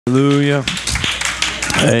Hallelujah.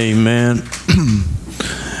 Amen.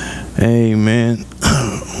 Amen.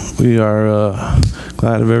 We are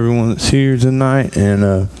glad of everyone that's here tonight, and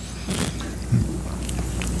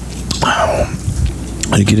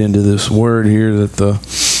I get into this word here that the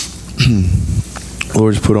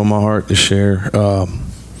Lord's put on my heart to share.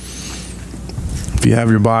 If you have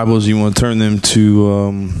your Bibles, you want to turn them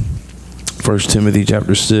to 1 Timothy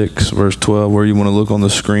chapter 6, verse 12, where you want to look on the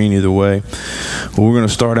screen, either way. Well, we're going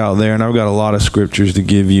to start out there, and I've got a lot of scriptures to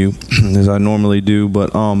give you, as I normally do.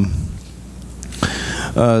 But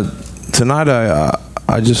tonight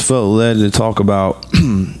I just felt led to talk about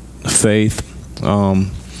faith. I'm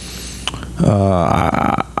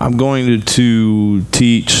going to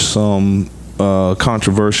teach some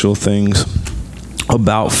controversial things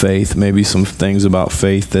about faith, maybe some things about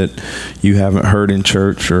faith that you haven't heard in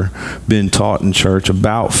church or been taught in church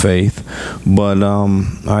about faith. But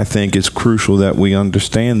I think it's crucial that we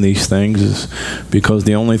understand these things, is because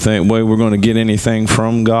the only way we're going to get anything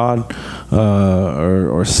from God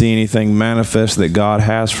or see anything manifest that God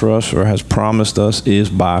has for us or has promised us is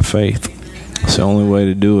by faith. It's the only way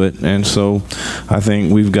to do it. And so I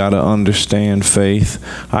think we've got to understand faith.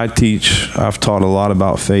 I've taught a lot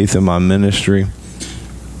about faith in my ministry.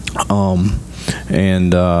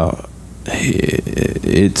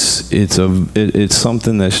 It's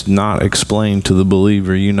something that's not explained to the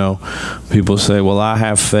believer. You know, people say, well, I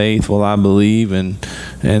have faith, well, I believe, and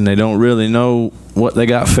they don't really know what they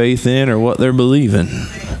got faith in or what they're believing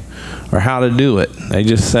or how to do it. They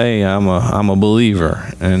just say, I'm a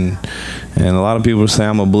believer, and a lot of people say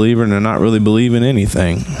I'm a believer and they're not really believing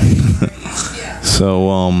anything.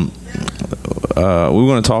 So we're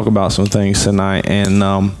going to talk about some things tonight, and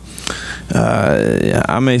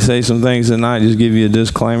I may say some things tonight, just give you a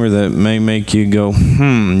disclaimer that may make you go,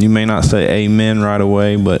 you may not say amen right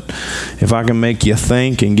away, but if I can make you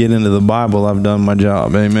think and get into the Bible, I've done my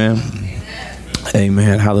job. Amen.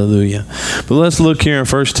 Amen. Hallelujah. But let's look here in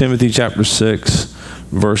 1 Timothy chapter 6,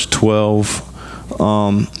 verse 12.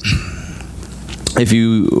 If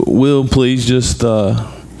you will, please just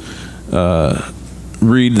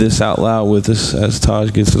read this out loud with us as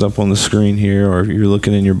Taj gets it up on the screen here, or if you're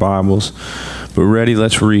looking in your Bibles. But ready,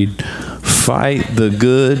 let's read. Fight the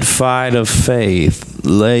good fight of faith.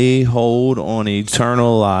 Lay hold on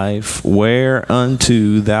eternal life,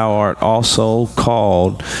 whereunto thou art also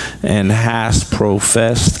called, and hast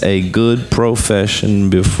professed a good profession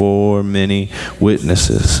before many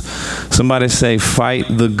witnesses. Somebody say, fight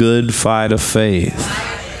the good fight of faith.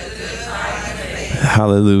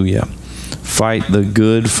 Hallelujah. Fight the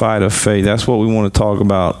good fight of faith. That's what we want to talk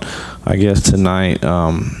about, I guess, tonight,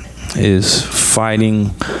 is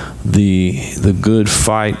fighting the good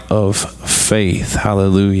fight of faith.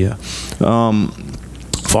 Hallelujah.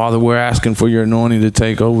 Father, we're asking for your anointing to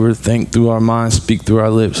take over, think through our minds, speak through our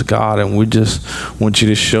lips, God, and we just want you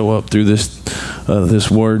to show up through this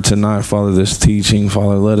word tonight, Father, this teaching.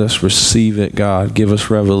 Father, let us receive it, God. Give us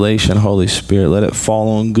revelation, Holy Spirit. Let it fall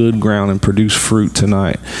on good ground and produce fruit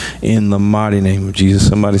tonight in the mighty name of Jesus.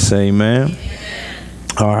 Somebody say amen.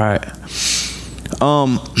 All right.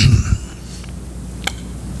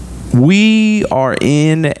 We are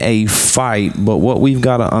in a fight, but what we've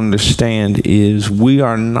got to understand is we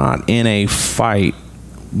are not in a fight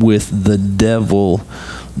with the devil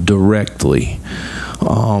directly.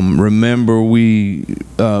 Remember, we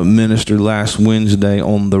ministered last Wednesday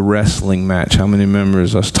on the wrestling match. How many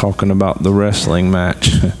remembers us talking about the wrestling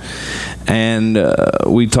match? And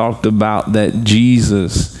we talked about that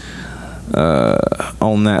Jesus,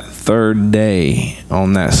 on that third day,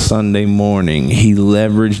 on that Sunday morning, he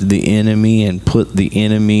leveraged the enemy and put the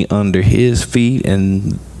enemy under his feet,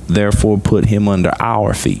 and therefore put him under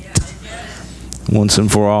our feet once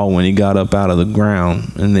and for all when he got up out of the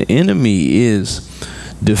ground. And the enemy is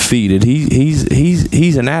defeated.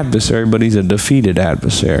 He's an adversary, but he's a defeated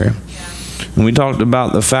adversary. And we talked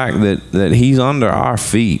about the fact that he's under our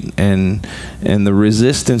feet, and the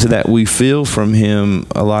resistance that we feel from him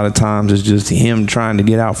a lot of times is just him trying to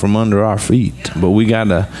get out from under our feet. But we got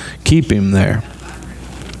to keep him there.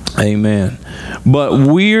 Amen. But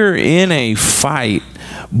we're in a fight,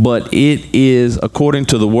 but it is, according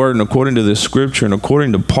to the word and according to the scripture and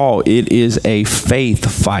according to Paul, it is a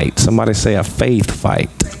faith fight. Somebody say a faith fight.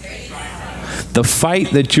 The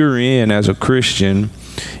fight that you're in as a Christian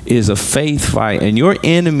is a faith fight, and your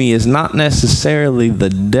enemy is not necessarily the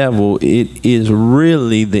devil. It is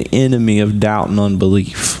really the enemy of doubt and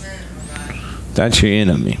unbelief. That's your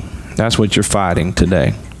enemy. That's what you're fighting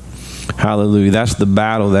today. Hallelujah. That's the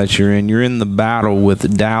battle that you're in. You're in the battle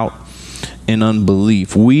with doubt and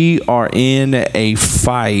unbelief. We are in a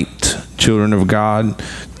fight, children of God,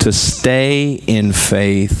 to stay in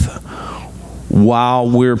faith while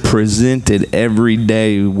we're presented every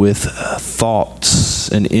day with thoughts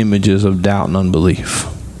and images of doubt and unbelief.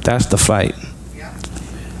 That's the fight.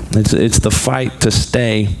 It's the fight to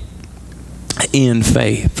stay in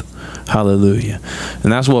faith. Hallelujah.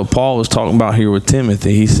 And that's what Paul was talking about here with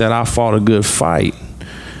Timothy. He said, I fought a good fight.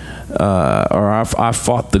 I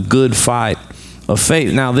fought the good fight of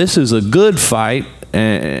faith. Now, this is a good fight.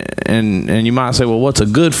 And you might say, well, what's a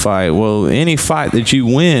good fight? Well, any fight that you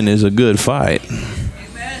win is a good fight.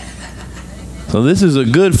 Amen. So this is a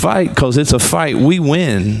good fight because it's a fight we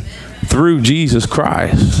win through Jesus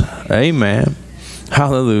Christ. Amen.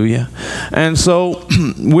 Hallelujah. And so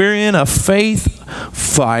we're in a faith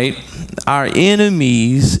fight. Our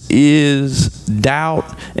enemies is doubt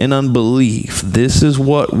and unbelief. This is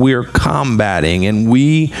what we're combating, and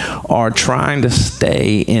we are trying to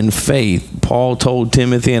stay in faith. Paul told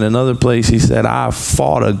Timothy in another place, he said, I've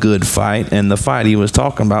fought a good fight, and the fight he was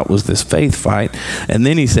talking about was this faith fight. And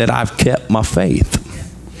then he said, I've kept my faith.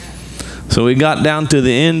 So he got down to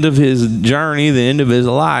the end of his journey, the end of his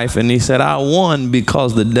life, and he said, I won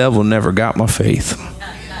because the devil never got my faith.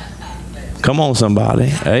 Come on,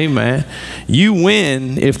 somebody. Amen. You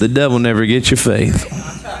win if the devil never gets your faith.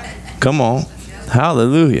 Come on.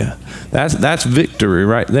 Hallelujah. That's victory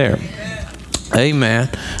right there. Amen.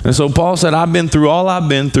 And so Paul said, I've been through all I've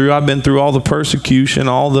been through. I've been through all the persecution,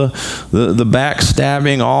 all the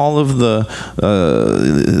backstabbing, all of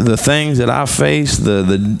the things that I faced,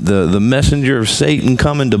 the messenger of Satan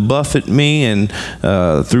coming to buffet me, and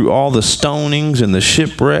through all the stonings and the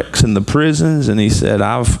shipwrecks and the prisons. And he said,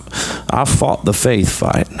 I've fought the faith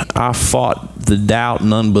fight. I fought the doubt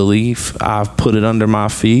and unbelief. I've put it under my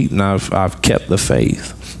feet, and I've kept the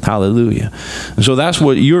faith. Hallelujah. And so that's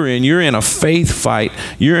what you're in. You're in a faith fight.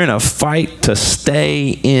 You're in a fight to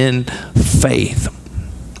stay in faith.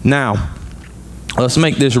 Now, let's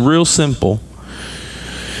make this real simple.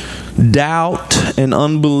 Doubt and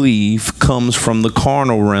unbelief comes from the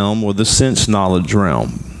carnal realm or the sense knowledge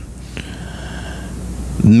realm.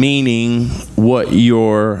 Meaning what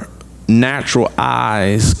your natural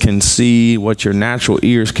eyes can see, what your natural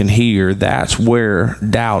ears can hear. That's where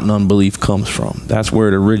doubt and unbelief comes from. That's where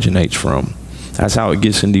it originates from. That's how it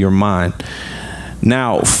gets into your mind.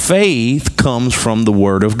 Now, faith comes from the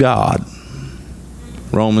Word of God.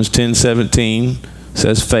 Romans 10:17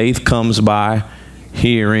 says faith comes by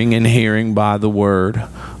hearing, and hearing by the Word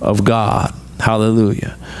of God.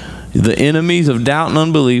 Hallelujah. The enemies of doubt and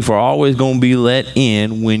unbelief are always going to be let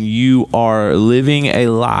in when you are living a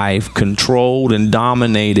life controlled and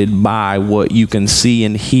dominated by what you can see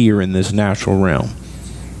and hear in this natural realm.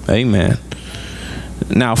 Amen.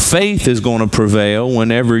 Now, faith is going to prevail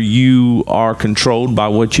whenever you are controlled by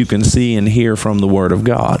what you can see and hear from the Word of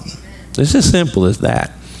God. It's as simple as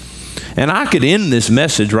that. And I could end this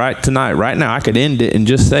message right tonight, right now. I could end it and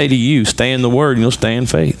just say to you, stay in the Word and you'll stay in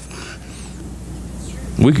faith.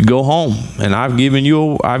 We could go home, and I've given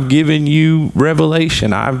you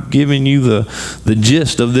revelation. I've given you the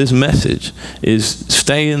gist of this message is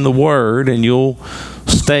stay in the Word and you'll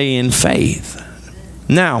stay in faith.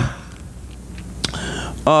 Now,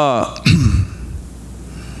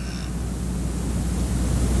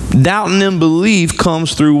 doubt and unbelief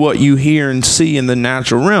comes through what you hear and see in the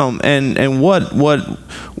natural realm. And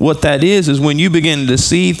what that is when you begin to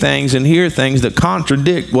see things and hear things that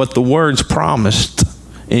contradict what the Word's promised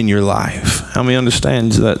in your life. How many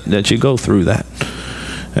understands that you go through that?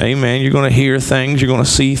 Amen. You're going to hear things, you're going to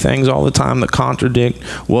see things all the time that contradict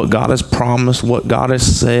what God has promised, what God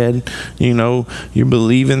has said. You know, you're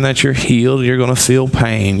believing that you're healed, you're going to feel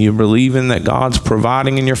pain. You're believing that God's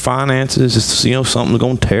providing in your finances. It's, you know, something's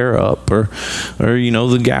going to tear up, or you know,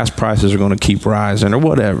 the gas prices are going to keep rising, or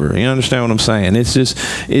whatever. You understand what I'm saying? It's just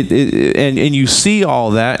and you see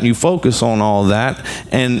all that, and you focus on all that,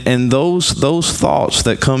 and those thoughts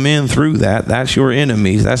that come in through that, that's your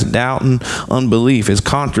enemies. That's doubt and unbelief. It's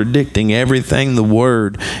contradicting everything the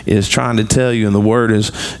Word is trying to tell you and the Word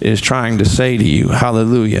is trying to say to you.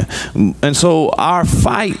 Hallelujah. And so our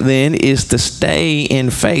fight then is to stay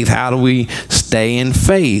in faith. How do we stay in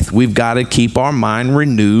faith? We've got to keep our mind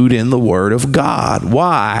renewed in the Word of God.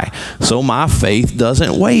 Why? So my faith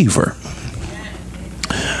doesn't waver.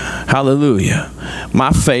 Hallelujah.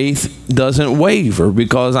 My faith doesn't waver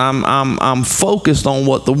because I'm focused on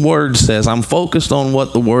what the Word says. I'm focused on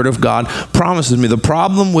what the Word of God promises me. The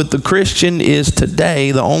problem with the Christian is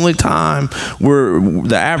today, the only time where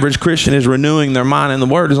the average Christian is renewing their mind in the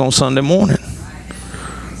Word is on Sunday morning.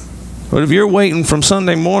 But if you're waiting from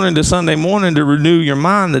Sunday morning to renew your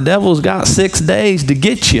mind, the devil's got 6 days to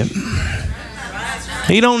get you.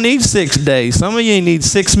 He don't need 6 days. Some of you need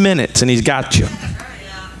 6 minutes and he's got you.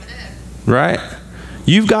 Right?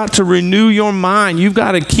 You've got to renew your mind. You've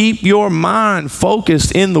got to keep your mind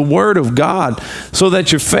focused in the Word of God so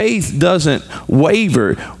that your faith doesn't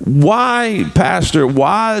waver. Why, Pastor,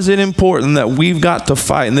 why is it important that we've got to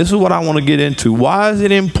fight? And this is what I want to get into. Why is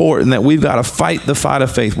it important that we've got to fight the fight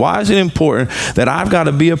of faith? Why is it important that I've got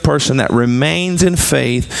to be a person that remains in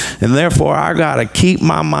faith, and therefore I've got to keep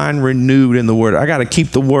my mind renewed in the Word? I got to keep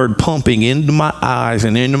the Word pumping into my eyes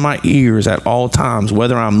and into my ears at all times,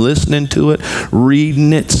 whether I'm listening to it, reading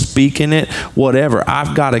it, speaking it, whatever.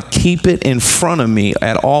 I've got to keep it in front of me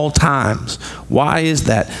at all times. Why is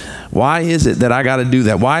that? Why is it that I got to do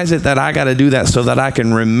that? Why is it that I got to do that so that I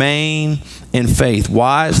can remain in faith?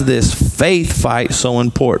 Why is this faith fight so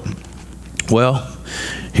important? Well,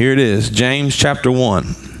 here it is. James chapter 1.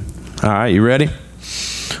 All right, you ready?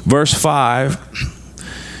 Verse 5.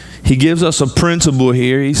 He gives us a principle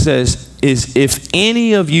here. He says, if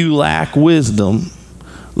any of you lack wisdom,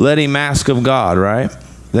 let him ask of God, right?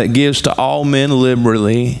 That gives to all men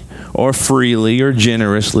liberally or freely or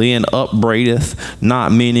generously, and upbraideth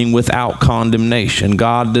not, meaning without condemnation.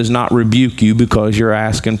 God does not rebuke you because you're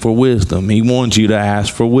asking for wisdom. He wants you to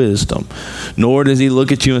ask for wisdom. Nor does he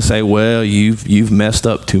look at you and say, well, you've messed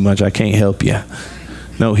up too much, I can't help you.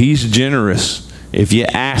 No, he's generous if you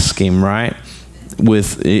ask him, right?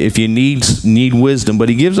 If you need wisdom. But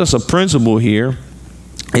he gives us a principle here.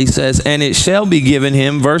 He says, and it shall be given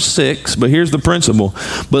him, verse 6, but here's the principle.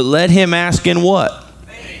 But let him ask in what?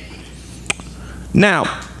 Faith.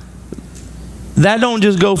 Now, that don't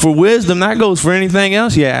just go for wisdom, that goes for anything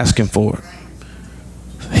else you're asking for.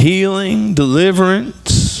 Healing,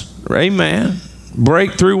 deliverance, amen,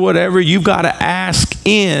 breakthrough, whatever. You've got to ask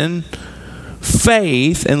in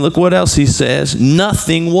faith. And look what else he says.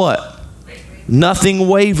 Nothing what? Nothing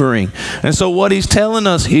wavering. And so what he's telling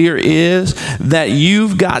us here is that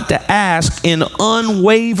you've got to ask in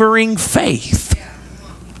unwavering faith.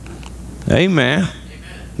 Amen.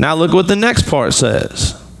 Now look what the next part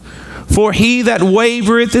says. For he that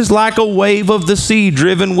wavereth is like a wave of the sea,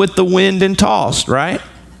 driven with the wind and tossed, right?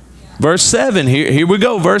 Verse 7, here we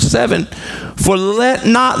go, verse 7. For let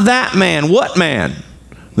not that man, what man?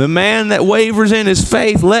 The man that wavers in his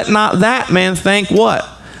faith, let not that man think what?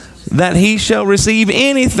 That he shall receive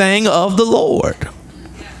anything of the Lord.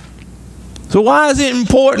 So why is it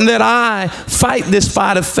important that I fight this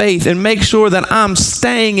fight of faith and make sure that I'm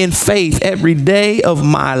staying in faith every day of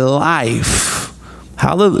my life?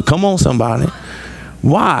 Hallelujah. Come on, somebody.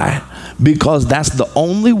 Why? Because that's the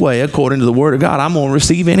only way, according to the Word of God, I'm going to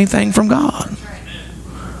receive anything from God.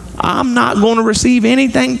 I'm not going to receive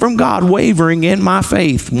anything from God wavering in my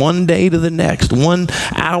faith one day to the next, 1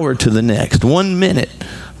 hour to the next, 1 minute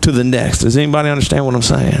to the next. Does anybody understand what I'm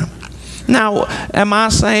saying? Now, am I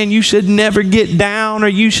saying you should never get down or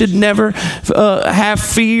you should never have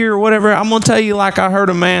fear or whatever? I'm going to tell you, like I heard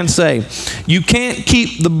a man say, you can't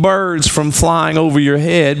keep the birds from flying over your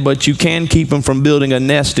head, but you can keep them from building a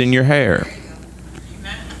nest in your hair.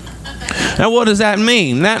 Now, what does that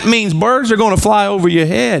mean? That means birds are going to fly over your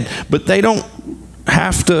head, but they don't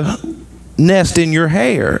have to nest in your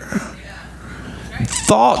hair.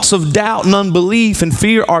 Thoughts of doubt and unbelief and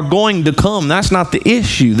fear are going to come. That's not the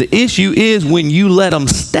issue. The issue is when you let them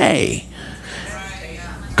stay.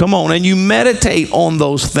 Come on, and you meditate on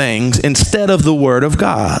those things instead of the Word of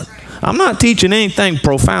God. I'm not teaching anything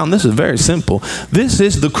profound. This is very simple. This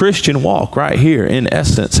is the Christian walk right here in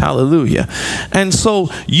essence. Hallelujah. And so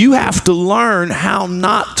you have to learn how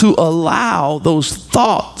not to allow those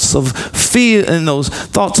thoughts of fear and those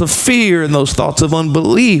thoughts of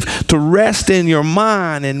unbelief to rest in your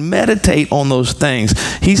mind and meditate on those things.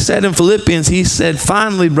 He said in Philippians, he said,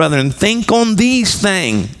 finally, brethren, think on these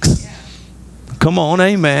things. Come on,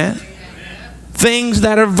 amen. Things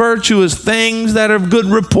that are virtuous, things that are good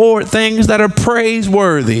report, things that are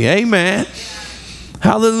praiseworthy. Amen.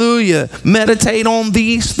 Hallelujah. Meditate on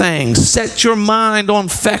these things. Set your mind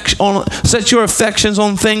set your affections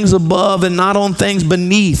on things above and not on things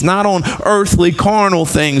beneath, not on earthly, carnal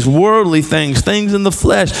things, worldly things, things in the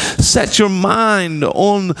flesh. Set your mind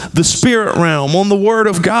on the spirit realm, on the Word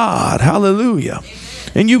of God. Hallelujah.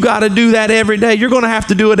 And you got to do that every day. You're going to have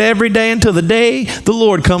to do it every day until the day the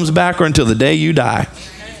Lord comes back or until the day you die.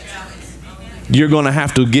 You're going to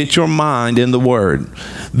have to get your mind in the Word.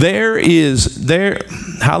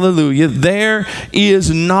 Hallelujah. There is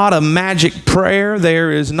not a magic prayer.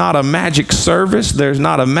 There is not a magic service. There's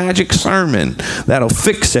not a magic sermon that'll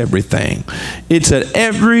fix everything. It's an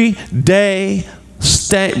everyday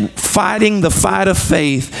fighting the fight of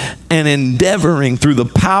faith and endeavoring through the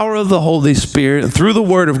power of the Holy Spirit and through the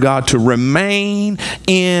Word of God to remain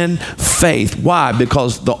in faith. Why?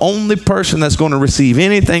 Because the only person that's going to receive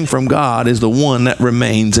anything from God is the one that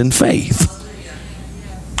remains in faith.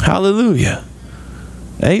 Hallelujah.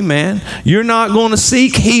 Amen. You're not going to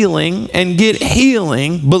seek healing and get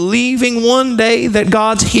healing believing one day that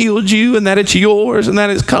God's healed you and that it's yours and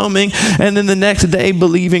that it's coming, and then the next day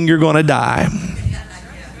believing you're going to die.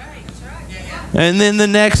 And then the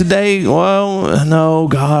next day, well, no,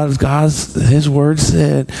 God's His word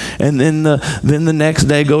said. And then the next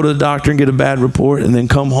day go to the doctor and get a bad report, and then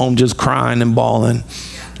come home just crying and bawling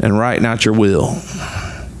and writing out your will.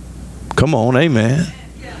 Come on, amen.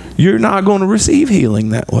 You're not going to receive healing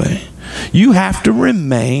that way. You have to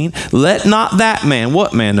remain. Let not that man,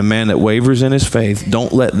 what man? The man that wavers in his faith.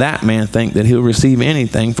 Don't let that man think that he'll receive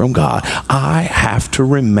anything from God. I have to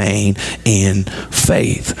remain in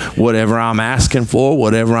faith. Whatever I'm asking for,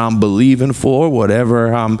 whatever I'm believing for,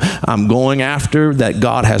 whatever I'm going after that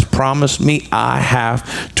God has promised me, I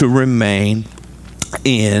have to remain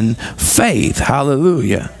in faith.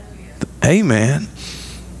 Hallelujah. Amen.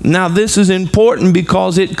 Now, this is important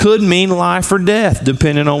because it could mean life or death,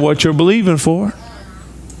 depending on what you're believing for.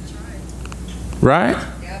 Right?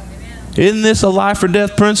 Isn't this a life or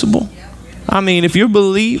death principle? I mean, if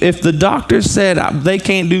the doctor said they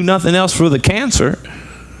can't do nothing else for the cancer,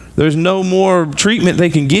 there's no more treatment they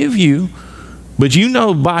can give you, but you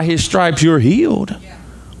know by His stripes you're healed.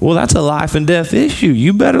 Well, that's a life and death issue.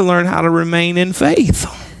 You better learn how to remain in faith.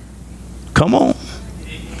 Come on.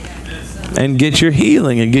 And get your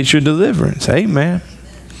healing and get your deliverance. Amen.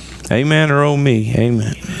 Amen or oh me.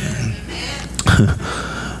 Amen.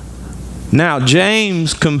 Now,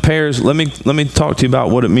 James compares, let me talk to you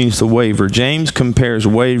about what it means to waver. James compares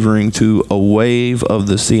wavering to a wave of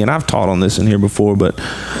the sea. And I've taught on this in here before, but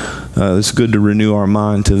it's good to renew our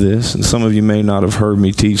mind to this. And some of you may not have heard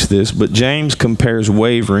me teach this, but James compares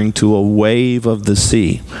wavering to a wave of the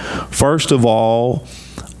sea. First of all,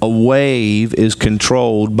 a wave is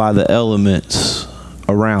controlled by the elements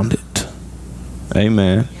around it.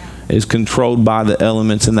 Amen. It's controlled by the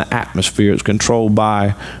elements in the atmosphere. It's controlled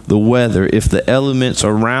by the weather. If the elements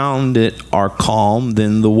around it are calm,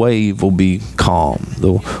 then the wave will be calm.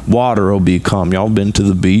 The water will be calm. Y'all been to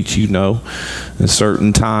the beach, you know. At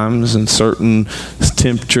certain times and certain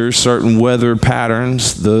temperatures, certain weather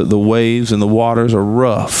patterns, the waves and the waters are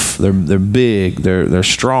rough. They're big. They're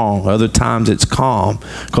strong. Other times it's calm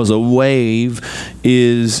because a wave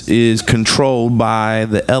is controlled by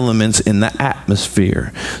the elements in the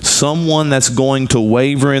atmosphere. Someone that's going to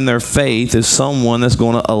waver in their faith is someone that's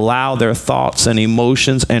going to allow their thoughts and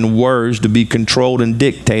emotions and words to be controlled and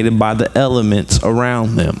dictated by the elements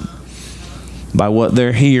around them. By what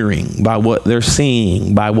they're hearing, by what they're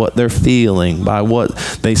seeing, by what they're feeling, by what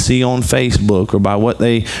they see on Facebook, or by what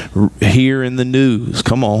they hear in the news.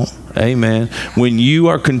 Come on. Amen. When you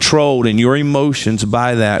are controlled in your emotions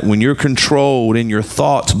by that, when you're controlled in your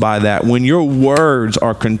thoughts by that, when your words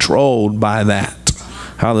are controlled by that,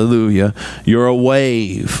 hallelujah, you're a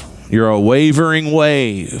wave. You're a wavering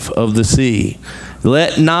wave of the sea.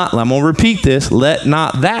 I'm going to repeat this, let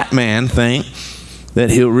not that man think that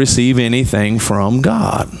he'll receive anything from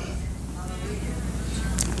God.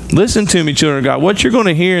 Listen to me, children of God. What you're going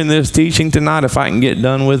to hear in this teaching tonight, if I can get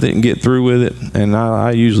done with it and get through with it, and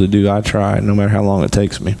I usually do, I try, no matter how long it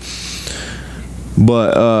takes me.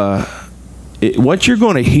 But what you're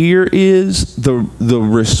going to hear is the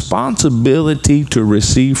responsibility to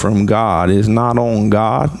receive from God is not on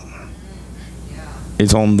God.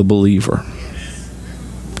 It's on the believer.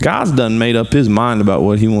 God's done made up His mind about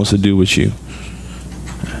what He wants to do with you.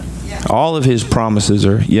 All of His promises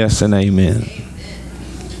are yes and amen.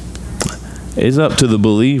 It's up to the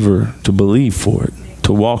believer to believe for it,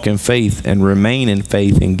 to walk in faith and remain in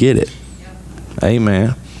faith and get it.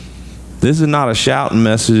 Amen. This is not a shouting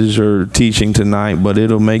message or teaching tonight, but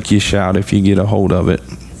it'll make you shout if you get a hold of it.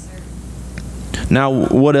 Now,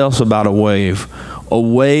 what else about a wave? A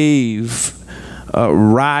wave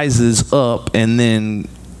rises up and then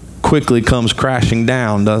quickly comes crashing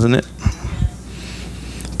down, doesn't it?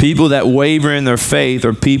 People that waver in their faith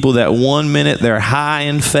are people that 1 minute they're high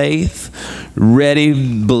in faith, ready,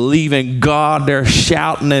 believing God. They're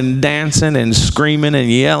shouting and dancing and screaming and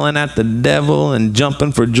yelling at the devil and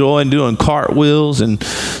jumping for joy and doing cartwheels and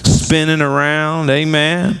spinning around.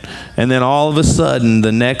 Amen. And then all of a sudden,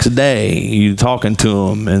 the next day, you're talking to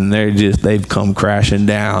them and they've come crashing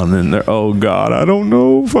down and they're, oh God, I don't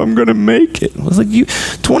know if I'm going to make it. It was like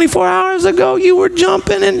 24 hours ago, you were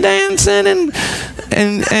jumping and dancing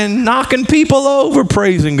and knocking people over,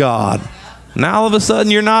 praising God. Now all of a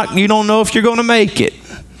sudden you don't know if you're going to make it.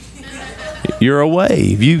 You're a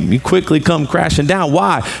wave. You quickly come crashing down.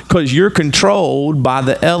 Why? Because you're controlled by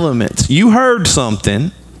the elements. You heard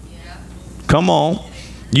something. Come on.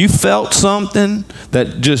 You felt something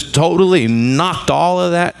that just totally knocked all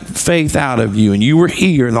of that faith out of you. And you were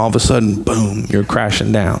here and all of a sudden, boom, you're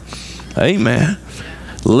crashing down. Amen.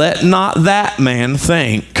 Let not that man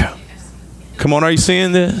think. Come on, are you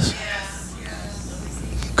seeing this?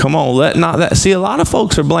 Come on, let not that. See, a lot of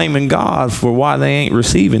folks are blaming God for why they ain't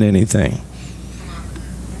receiving anything.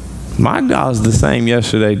 My God's the same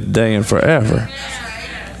yesterday, today, and forever.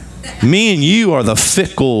 Me and you are the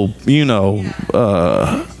fickle,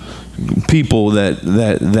 people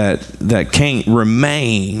that can't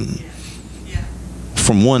remain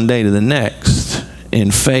from one day to the next in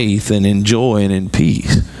faith and in joy and in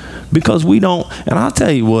peace. Because we don't, and I'll tell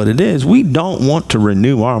you what it is, we don't want to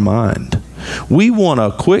renew our mind. We want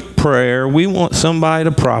a quick prayer. We want somebody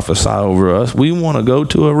to prophesy over us. We want to go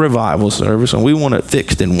to a revival service, and we want it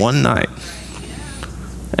fixed in one night.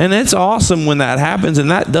 And it's awesome when that happens, and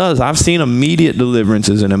that does. I've seen immediate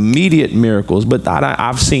deliverances and immediate miracles, but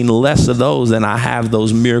I've seen less of those than I have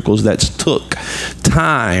those miracles that took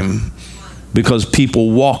time because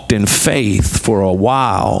people walked in faith for a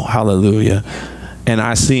while. Hallelujah. And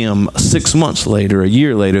I see them 6 months later, a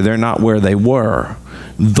year later, they're not where they were.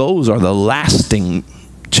 Those are the lasting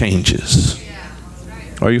changes.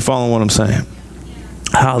 Are you following what I'm saying?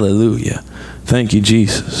 Hallelujah. Thank you,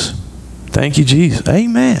 Jesus. Thank you, Jesus.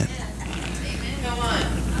 Amen.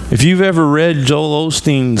 If you've ever read Joel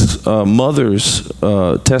Osteen's mother's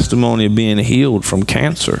testimony of being healed from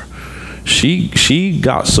cancer, she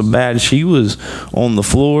got so bad she was on the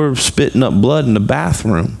floor spitting up blood in the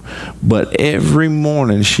bathroom. But every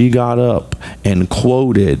morning she got up and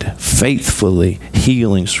quoted faithfully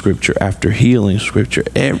healing scripture after healing scripture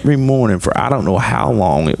every morning for I don't know how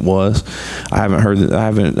long it was. I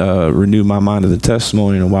haven't renewed my mind to the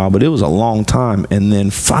testimony in a while, but it was a long time. And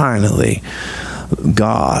then finally,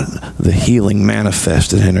 God, the healing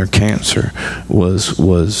manifested in her cancer was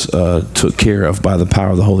took care of by the power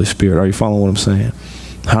of the Holy Spirit. Are you following what I'm saying?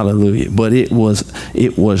 Hallelujah. But it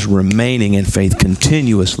was remaining in faith,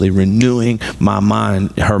 continuously renewing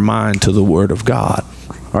her mind to the Word of God.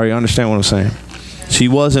 Are you understand what I'm saying? She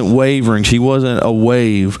wasn't wavering. She wasn't a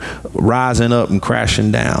wave rising up and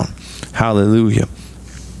crashing down. Hallelujah.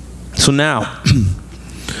 So now,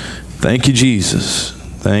 thank you, Jesus.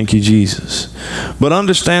 Thank you, Jesus. But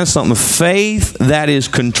understand something. Faith that is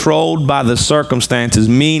controlled by the circumstances,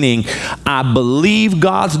 meaning I believe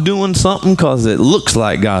God's doing something because it looks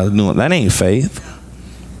like God's doing it. That ain't faith.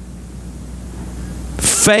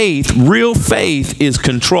 Faith, real faith, is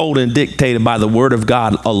controlled and dictated by the Word of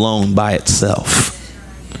God alone by itself.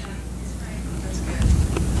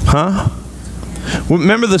 Huh?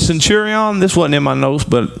 Remember the centurion? This wasn't in my notes,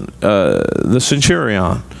 but the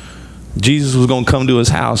centurion. Jesus was going to come to his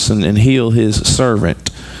house and heal his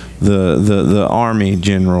servant, the army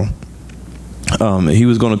general. He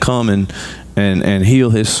was going to come and heal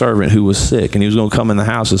his servant who was sick. And he was going to come in the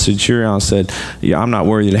house. The centurion said, yeah, I'm not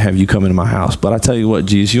worthy to have you come into my house. But I tell you what,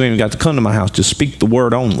 Jesus, you ain't even got to come to my house. Just speak the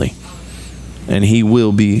word only, and he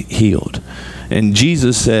will be healed. And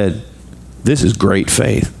Jesus said, this is great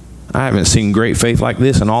faith. I haven't seen great faith like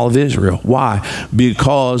this in all of Israel. Why?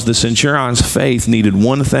 Because the centurion's faith needed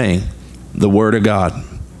one thing, the Word of God.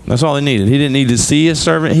 That's all he needed. He didn't need to see his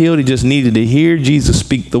servant healed. He just needed to hear Jesus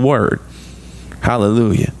speak the Word.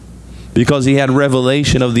 Hallelujah. Because he had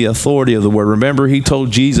revelation of the authority of the Word. Remember, he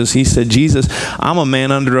told Jesus, he said, Jesus, I'm a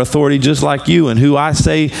man under authority just like you. And who I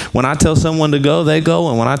say, when I tell someone to go, they go.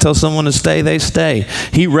 And when I tell someone to stay, they stay.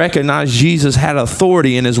 He recognized Jesus had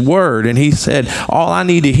authority in his Word. And he said, all I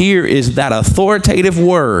need to hear is that authoritative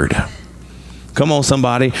Word. Come on,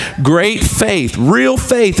 somebody. Great faith, real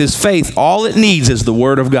faith is faith. All it needs is the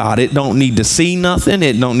Word of God. It don't need to see nothing.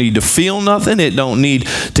 It don't need to feel nothing. It don't need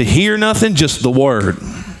to hear nothing, just the Word.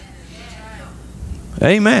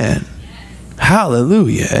 Amen.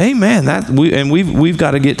 Hallelujah. Amen. We've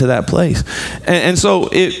got to get to that place. And so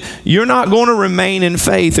you're not going to remain in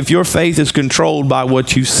faith if your faith is controlled by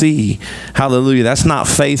what you see. Hallelujah. That's not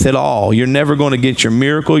faith at all. You're never going to get your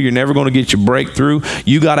miracle. You're never going to get your breakthrough.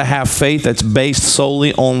 You got to have faith that's based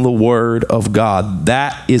solely on the Word of God.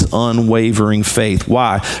 That is unwavering faith.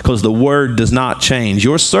 Why? Because the Word does not change.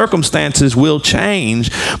 Your circumstances will change,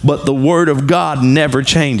 but the Word of God never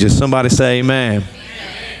changes. Somebody say amen.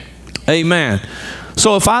 Amen.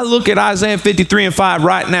 So if I look at Isaiah 53:5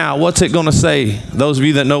 right now, what's it going to say? Those of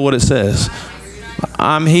you that know what it says.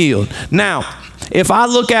 I'm healed. Now, if I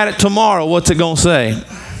look at it tomorrow, what's it going to say?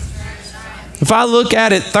 If I look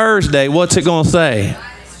at it Thursday, what's it going to say?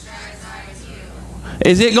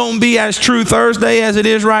 Is it going to be as true Thursday as it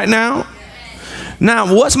is right now?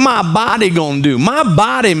 Now, what's my body going to do? My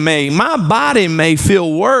body may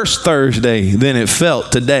feel worse Thursday than it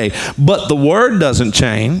felt today, but the word doesn't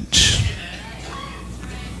change.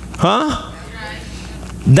 Huh?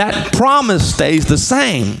 That promise stays the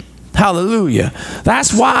same. Hallelujah.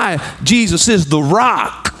 That's why Jesus is the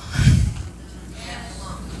rock.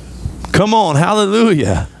 Come on,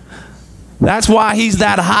 hallelujah. That's why he's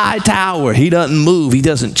that high tower. He doesn't move. He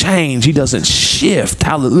doesn't change. He doesn't shift.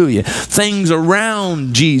 Hallelujah. Things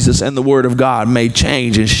around Jesus and the Word of God may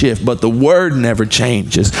change and shift, but the Word never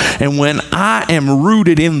changes. And when I am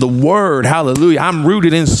rooted in the Word, hallelujah, I'm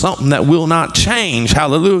rooted in something that will not change.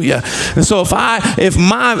 Hallelujah. And so if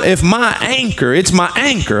my anchor, it's my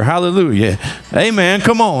anchor. Hallelujah. Amen.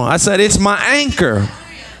 Come on. I said it's my anchor.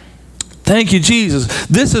 Thank you, Jesus.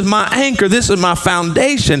 This is my anchor. This is my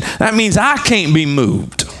foundation. That means I can't be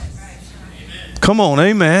moved. Come on,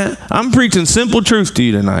 amen. I'm preaching simple truth to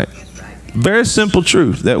you tonight. Very simple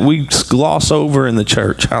truth that we gloss over in the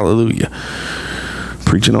church. Hallelujah.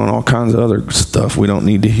 Preaching on all kinds of other stuff we don't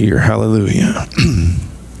need to hear. Hallelujah.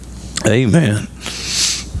 Amen.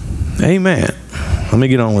 Amen. Let me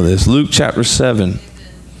get on with this. Luke chapter 7.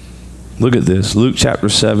 Look at this. Luke chapter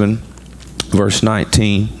 7, verse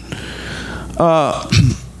 19.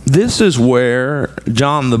 This is where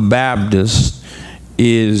John the Baptist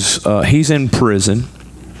is, he's in prison.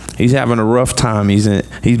 He's having a rough time. He's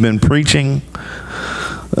been preaching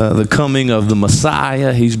the coming of the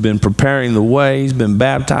Messiah. He's been preparing the way. He's been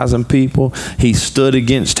baptizing people. He stood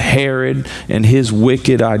against Herod and his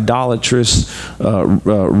wicked, idolatrous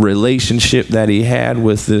relationship that he had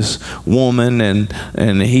with this woman,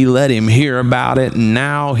 and he let him hear about it. And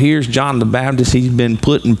now here's John the Baptist. He's been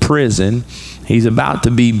put in prison. He's about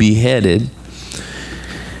to be beheaded,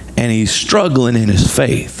 and he's struggling in his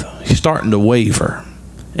faith. He's starting to waver,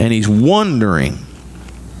 and he's wondering,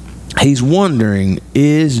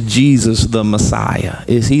 is Jesus the Messiah?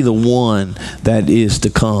 Is he the one that is to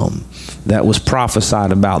come, that was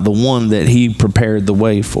prophesied about, the one that he prepared the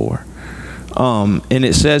way for? And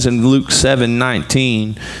it says in Luke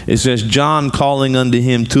 7:19, it says, John calling unto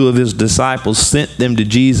him 2 of his disciples sent them to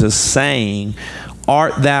Jesus, saying,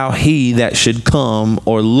 Art thou he that should come,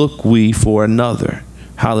 or look we for another?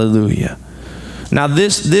 Hallelujah. Now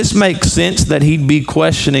this makes sense that he'd be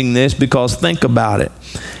questioning this, because think about it.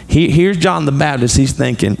 Here's John the Baptist. He's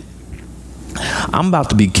thinking, I'm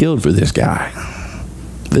about to be killed for this guy.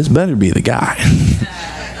 This better be the guy.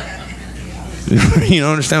 You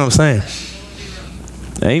understand what I'm saying?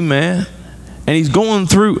 Amen. And he's going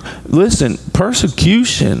through, listen,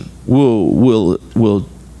 persecution will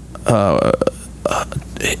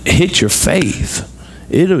hit your faith.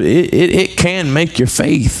 It can make your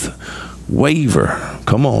faith waver.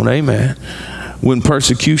 Come on, amen. When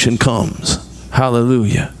persecution comes.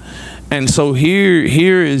 Hallelujah. And so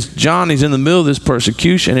here is John. He's in the middle of this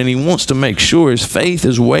persecution, and he wants to make sure his faith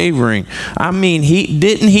is wavering. I mean,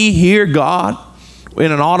 didn't he hear God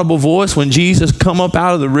in an audible voice when Jesus come up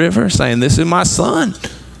out of the river saying, this is my son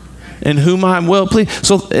in whom I am well pleased?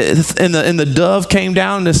 So, and the dove came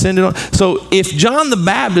down and ascended on. So if John the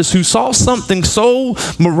Baptist, who saw something so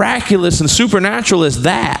miraculous and supernatural as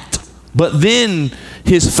that, but then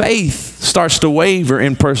his faith starts to waver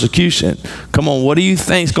in persecution, come on, what do you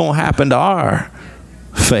think is going to happen to our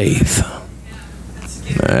faith?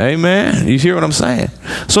 Amen. You hear what I'm saying?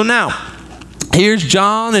 So now, here's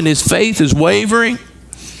John, and his faith is wavering.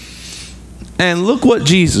 And look what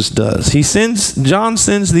Jesus does. John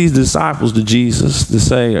sends these disciples to Jesus to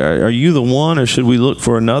say, are you the one, or should we look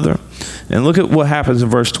for another? And look at what happens in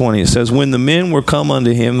verse 20. It says, when the men were come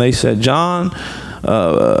unto him, they said, John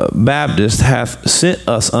Baptist hath sent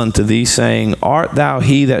us unto thee, saying, Art thou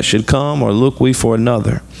he that should come, or look we for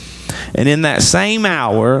another? And in that same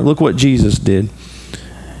hour, look what Jesus did.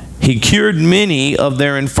 He cured many of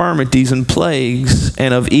their infirmities and plagues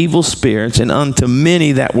and of evil spirits, and unto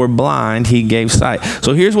many that were blind he gave sight.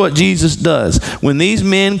 So here's what Jesus does. When these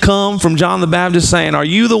men come from John the Baptist saying, are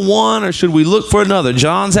you the one, or should we look for another?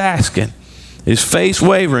 John's asking. His face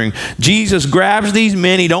wavering. Jesus grabs these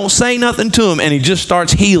men. He don't say nothing to them, and he just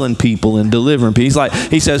starts healing people and delivering people.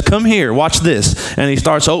 He says, come here, watch this. And he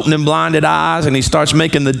starts opening blinded eyes, and he starts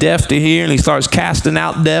making the deaf to hear, and he starts casting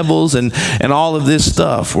out devils and all of this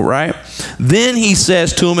stuff, right? Then he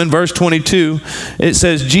says to them in verse 22, it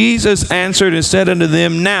says, Jesus answered and said unto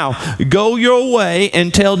them, now go your way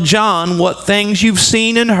and tell John what things you've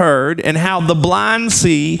seen and heard, and how the blind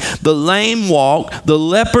see, the lame walk, the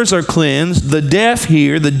lepers are cleansed, the deaf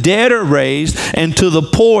hear, the dead are raised, and to the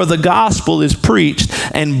poor the gospel is preached,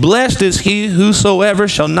 and blessed is he whosoever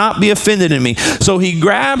shall not be offended in me. So he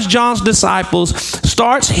grabs John's disciples,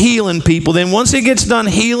 starts healing people. Then once he gets done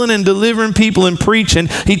healing and delivering people and preaching,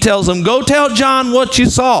 he tells them, go tell John what you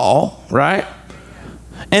saw, right?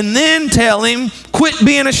 And then tell him, quit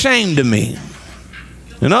being ashamed of me.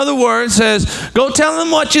 In other words, says, go tell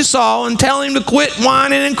him what you saw and tell him to quit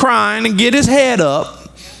whining and crying and get his head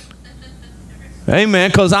up.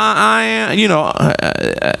 Amen. Because I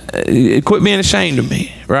am, quit being ashamed of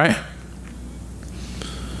me, right?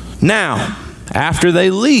 Now, after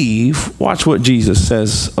they leave, watch what Jesus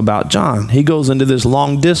says about John. He goes into this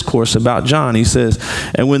long discourse about John. He says,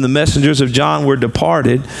 and when the messengers of John were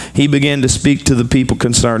departed, he began to speak to the people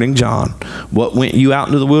concerning John. What went you out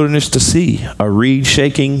into the wilderness to see? A reed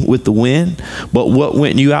shaking with the wind? But what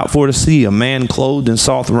went you out for to see? A man clothed in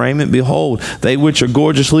soft raiment? Behold, they which are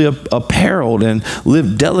gorgeously apparelled and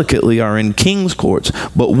live delicately are in king's courts.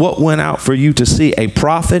 But what went out for you to see? A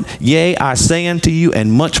prophet? Yea, I say unto you,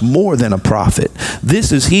 and much more than a prophet.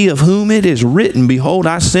 This is he of whom it is written, behold,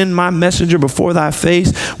 I send my messenger before thy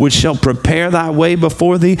face, which shall prepare thy way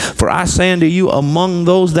before thee. For I say unto you, among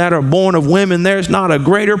those that are born of women, there is not a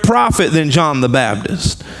greater prophet than John the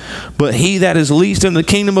Baptist. But he that is least in the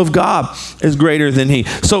kingdom of God is greater than he.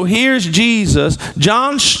 So here's Jesus.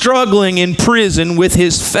 John's struggling in prison with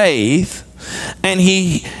his faith.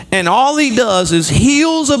 And all he does is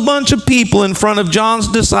heals a bunch of people in front of John's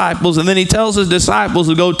disciples, and then he tells his disciples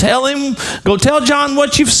to go tell John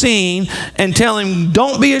what you've seen, and tell him,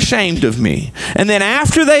 don't be ashamed of me. And then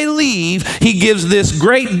after they leave, he gives this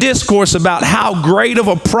great discourse about how great of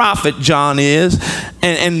a prophet John is,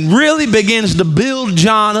 and really begins to build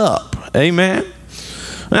John up. Amen.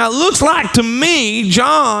 Now it looks like to me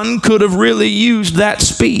John could have really used that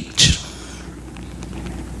speech.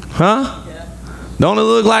 Huh? Don't it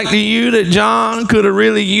look like to you that John could have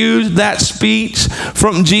really used that speech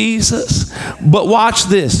from Jesus? But watch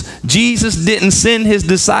this. Jesus didn't send his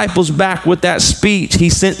disciples back with that speech.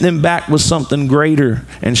 He sent them back with something greater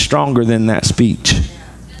and stronger than that speech.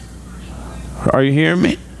 Are you hearing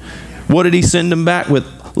me? What did he send them back with?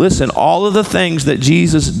 Listen, all of the things that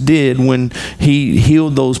Jesus did when he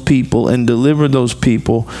healed those people and delivered those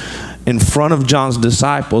people in front of John's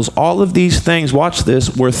disciples, all of these things, watch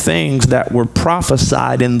this, were things that were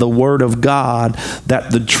prophesied in the Word of God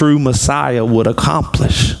that the true Messiah would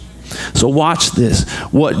accomplish. So watch this.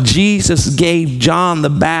 What Jesus gave John the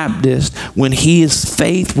Baptist when his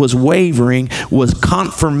faith was wavering was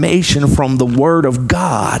confirmation from the Word of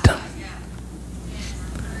God.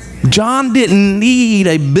 John didn't need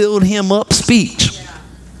a build him up speech.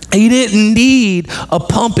 He didn't need a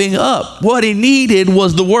pumping up. What he needed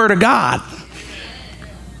was the Word of God.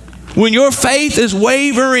 When your faith is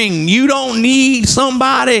wavering, you don't need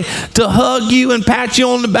somebody to hug you and pat you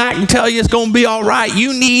on the back and tell you it's going to be all right.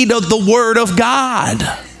 You need the Word of God.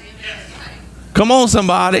 Come on,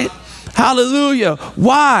 somebody. Hallelujah.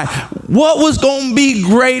 Why? What was going to be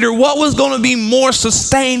greater? What was going to be more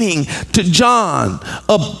sustaining to John?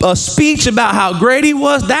 A speech about how great he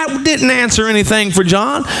was? That didn't answer anything for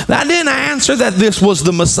John. That didn't answer that this was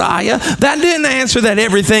the Messiah. That didn't answer that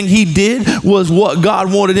everything he did was what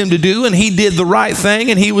God wanted him to do and he did the right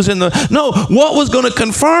thing and he was in the... No, what was going to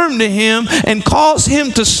confirm to him and cause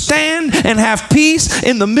him to stand and have peace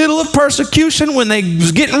in the middle of persecution when they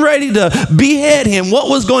was getting ready to behead him? What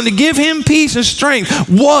was going to give him peace and strength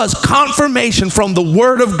was confirmation from the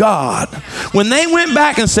Word of God. When they went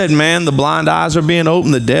back and said, man, the blind eyes are being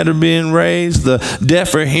opened, the dead are being raised, the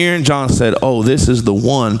deaf are hearing, John said, oh, this is the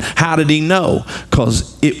one. How did he know?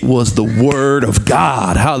 Because it was the Word of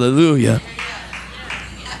God. Hallelujah.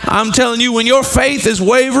 I'm telling you, when your faith is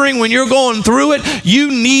wavering, when you're going through it, you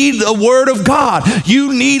need the Word of God.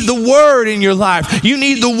 You need the Word in your life. You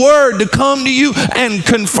need the Word to come to you and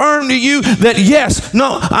confirm to you that, yes,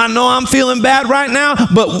 no, I know I'm feeling bad right now,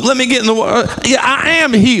 but let me get in the Word. Yeah, I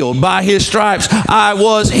am healed. By His stripes, I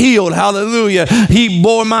was healed. Hallelujah. He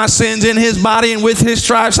bore my sins in His body, and with His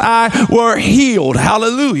stripes, I were healed.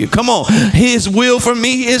 Hallelujah. Come on. His will for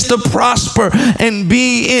me is to prosper and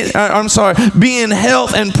be in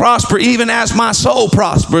health and prosper even as my soul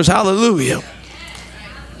prospers. Hallelujah.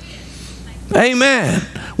 Amen.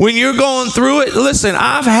 When you're going through it, listen,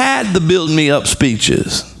 I've had the build me up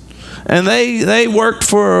speeches and they worked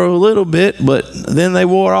for a little bit, but then they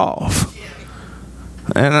wore off.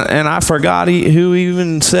 And I forgot who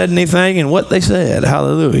even said anything and what they said.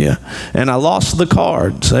 Hallelujah. And I lost the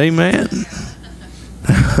cards. Amen.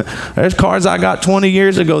 There's cards I got 20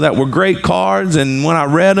 years ago that were great cards, and when I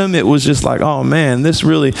read them, it was just like, oh man, this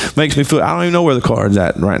really makes me feel, I don't even know where the card's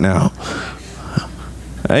at right now.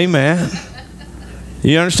 Amen.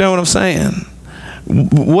 You understand what I'm saying?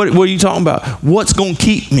 What are you talking about? What's going to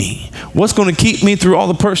keep me? What's going to keep me through all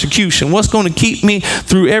the persecution? What's going to keep me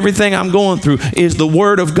through everything I'm going through is the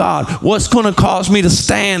word of God. What's going to cause me to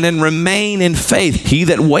stand and remain in faith? He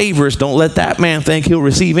that wavers, don't let that man think he'll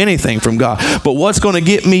receive anything from God. But what's going to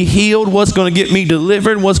get me healed? What's going to get me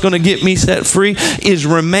delivered? What's going to get me set free is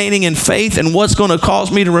remaining in faith. And what's going to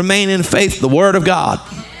cause me to remain in faith? The word of God.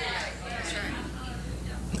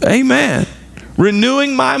 Amen.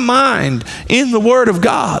 Renewing my mind in the word of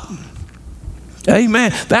God.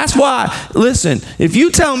 Amen. That's why, listen, if you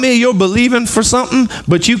tell me you're believing for something,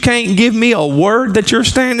 but you can't give me a word that you're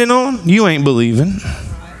standing on, you ain't believing.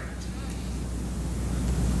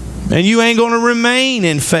 And you ain't going to remain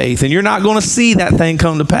in faith, and you're not going to see that thing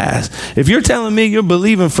come to pass. If you're telling me you're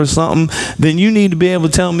believing for something, then you need to be able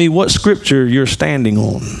to tell me what scripture you're standing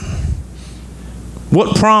on.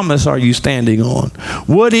 What promise are you standing on?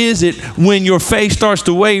 What is it when your faith starts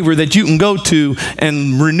to waver that you can go to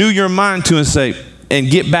and renew your mind to and say, and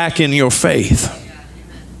get back in your faith?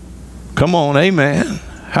 Come on, amen.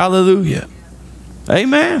 Hallelujah.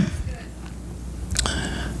 Amen.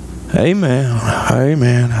 Amen.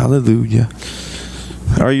 Amen. Hallelujah.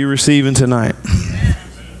 Are you receiving tonight?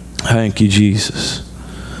 Thank you, Jesus.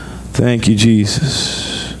 Thank you,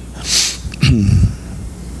 Jesus.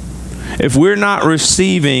 If we're not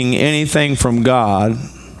receiving anything from God,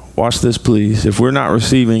 watch this please. If we're not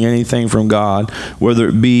receiving anything from God, whether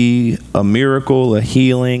it be a miracle, a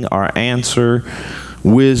healing, our answer,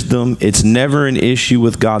 wisdom, it's never an issue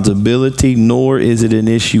with God's ability, nor is it an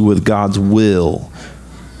issue with God's will.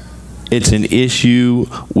 It's an issue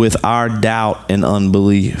with our doubt and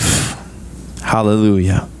unbelief.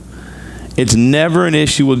 Hallelujah. It's never an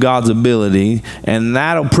issue with God's ability, and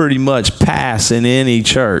that'll pretty much pass in any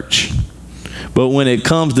church. But when it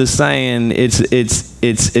comes to saying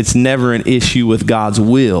it's never an issue with God's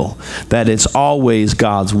will, that it's always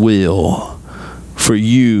God's will for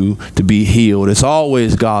you to be healed. It's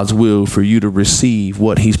always God's will for you to receive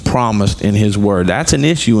what he's promised in his word. That's an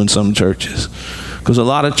issue in some churches, because a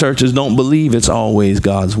lot of churches don't believe it's always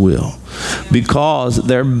God's will, because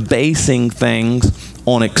they're basing things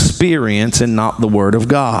on experience and not the word of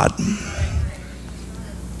God.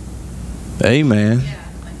 Amen.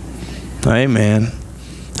 Amen.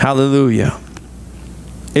 Hallelujah.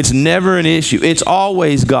 It's never an issue. It's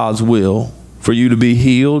always God's will for you to be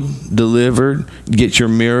healed, delivered, get your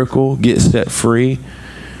miracle, get set free.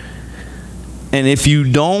 And if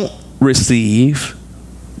you don't receive,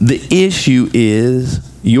 the issue is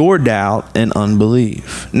your doubt and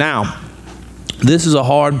unbelief. Now, this is a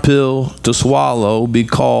hard pill to swallow,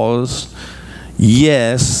 because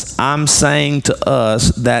yes, I'm saying to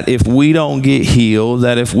us that if we don't get healed,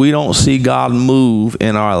 that if we don't see God move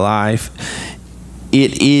in our life,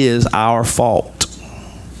 it is our fault.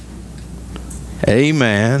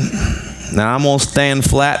 Amen. Now I'm going to stand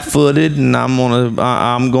flat-footed, and I'm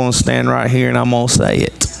going to stand right here and I'm going to say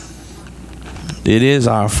it. It is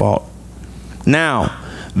our fault. Now,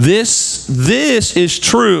 this is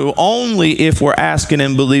true only if we're asking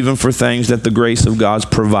and believing for things that the grace of God's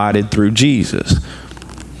provided through Jesus.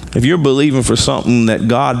 If you're believing for something that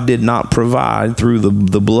God did not provide through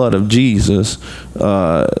the blood of Jesus,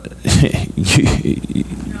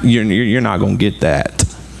 you're not going to get that.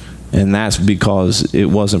 And that's because it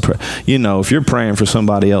wasn't, if you're praying for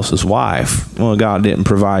somebody else's wife, well, God didn't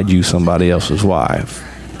provide you somebody else's wife.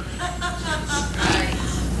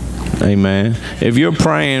 Amen. If you're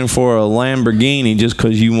praying for a Lamborghini just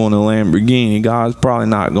because you want a Lamborghini, God's probably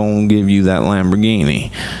not going to give you that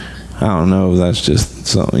Lamborghini. I don't know. That's just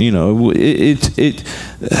something,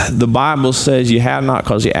 the Bible says you have not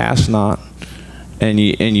because you ask not, and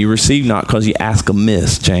you receive not because you ask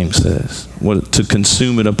amiss, James says. To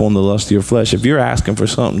consume it upon the lust of your flesh. If you're asking for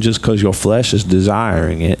something just because your flesh is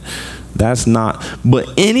desiring it, that's not. But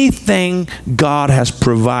anything God has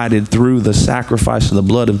provided through the sacrifice of the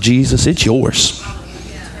blood of Jesus, it's yours.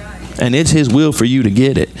 And it's his will for you to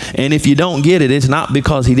get it. And if you don't get it, it's not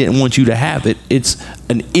because he didn't want you to have it. It's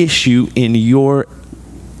an issue in your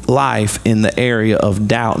life in the area of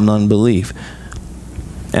doubt and unbelief.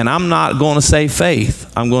 And I'm not going to say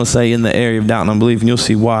faith. I'm going to say in the area of doubt and unbelief, and you'll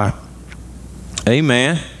see why.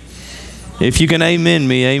 Amen. If you can amen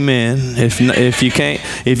me, amen. If you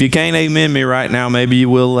can't amen me right now, maybe you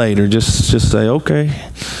will later. Just say, okay.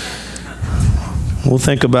 We'll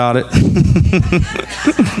think about it.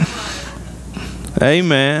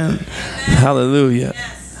 Amen. Hallelujah.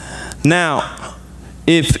 Now,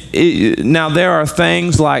 now there are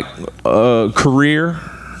things like career,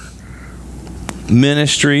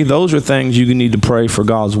 ministry. Those are things you need to pray for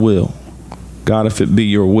God's will. God, if it be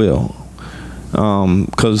your will.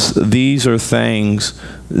 Because these are things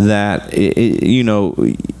that,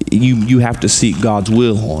 you have to seek God's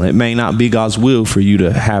will on. It may not be God's will for you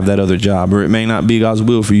to have that other job, or it may not be God's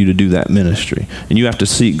will for you to do that ministry. And you have to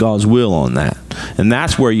seek God's will on that. And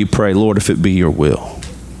that's where you pray, Lord, if it be your will.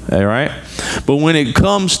 All right? But when it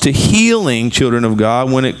comes to healing, children of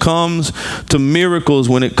God, when it comes to miracles,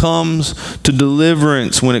 when it comes to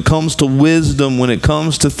deliverance, when it comes to wisdom, when it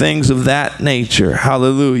comes to things of that nature,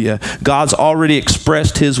 hallelujah, God's already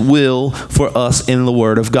expressed his will for us in the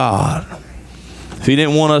Word of God. If he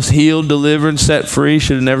didn't want us healed, delivered, set free, he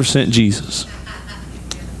should have never sent Jesus.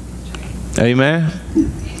 Amen?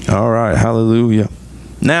 All right, hallelujah.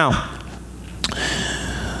 Now,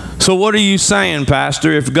 so what are you saying,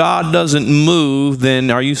 Pastor? If God doesn't move,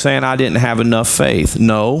 then are you saying I didn't have enough faith?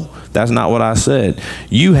 No, that's not what I said.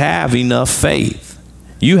 You have enough faith.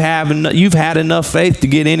 You've had enough faith to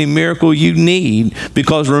get any miracle you need,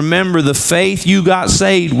 because remember, the faith you got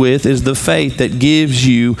saved with is the faith that gives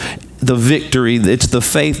you the victory. It's the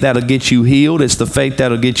faith that'll get you healed. It's the faith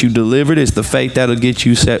that'll get you delivered. It's the faith that'll get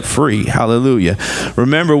you set free. Hallelujah.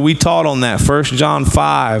 Remember, we taught on that. 1 John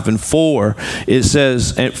 5 and 4. It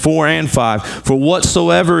says, 4 and 5, for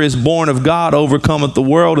whatsoever is born of God overcometh the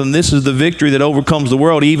world, and this is the victory that overcomes the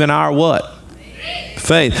world, even our what?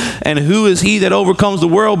 Faith. And who is he that overcomes the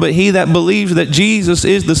world but he that believes that Jesus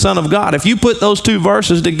is the Son of God? If you put those two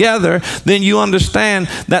verses together, then you understand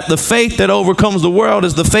that the faith that overcomes the world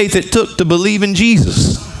is the faith it took to believe in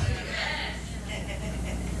Jesus.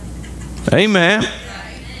 Amen.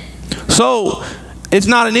 So it's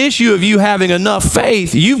not an issue of you having enough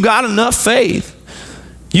faith. You've got enough faith.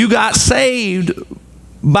 You got saved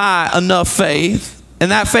by enough faith. And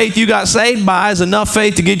that faith you got saved by is enough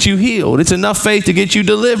faith to get you healed. It's enough faith to get you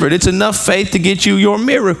delivered. It's enough faith to get you your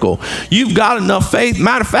miracle. You've got enough faith.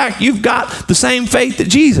 Matter of fact, you've got the same faith that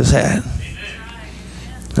Jesus had.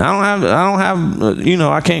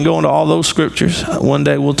 I can't go into all those scriptures. One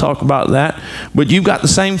day we'll talk about that. But you've got the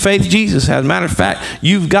same faith Jesus has. Matter of fact,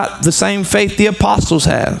 you've got the same faith the apostles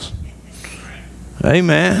has.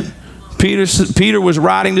 Amen. Peter was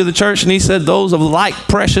writing to the church and he said, those of like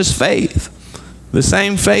precious faith. The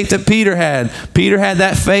same faith that Peter had. Peter had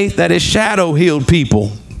that faith that his shadow healed people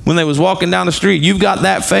when they was walking down the street. You've got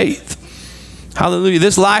that faith. Hallelujah.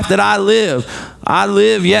 This life that I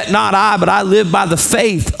live yet not I, but I live by the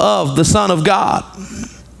faith of the Son of God.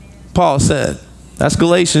 Paul said. That's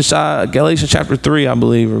Galatians chapter 3, I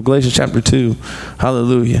believe, or Galatians chapter 2.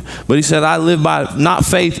 Hallelujah. But he said, I live by not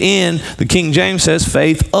faith in, the King James says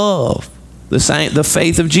faith of, the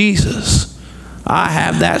faith of Jesus. I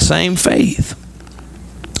have that same faith.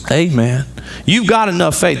 Amen. You've got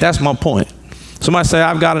enough faith. That's my point. Somebody say,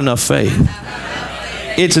 I've got enough faith.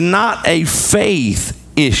 It's not a faith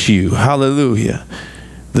issue. Hallelujah.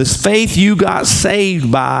 The faith you got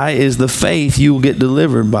saved by is the faith you will get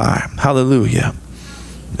delivered by. Hallelujah.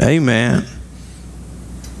 Amen.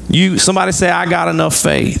 Somebody say, I got enough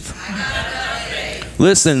faith.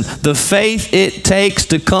 Listen, the faith it takes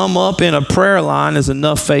to come up in a prayer line is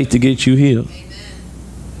enough faith to get you healed.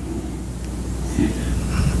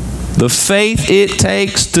 The faith it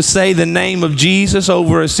takes to say the name of Jesus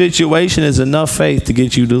over a situation is enough faith to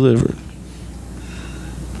get you delivered.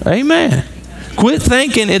 Amen. Quit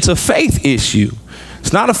thinking it's a faith issue.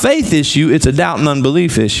 It's not a faith issue. It's a doubt and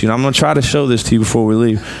unbelief issue. And I'm going to try to show this to you before we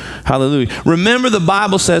leave. Hallelujah. Remember the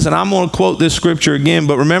Bible says, and I'm going to quote this scripture again,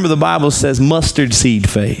 but remember the Bible says mustard seed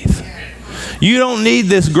faith. You don't need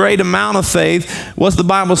this great amount of faith. What's the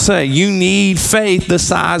Bible say? You need faith the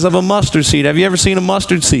size of a mustard seed. Have you ever seen a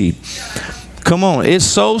mustard seed? Come on. It's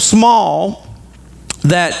so small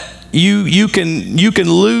that you can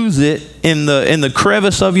lose it in the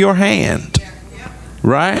crevice of your hand.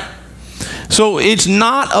 Right? So it's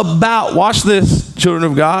not about, watch this, children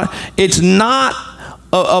of God, it's not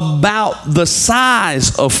about the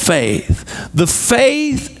size of faith. The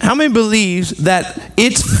faith, how many believes that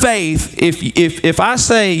it's faith? If I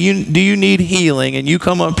say, do you need healing, and you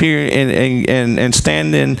come up here and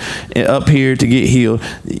stand up here to get healed,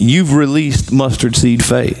 you've released mustard seed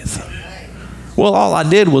faith. Well, all I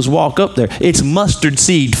did was walk up there. It's mustard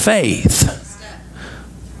seed faith.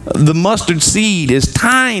 The mustard seed is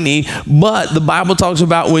tiny, but the Bible talks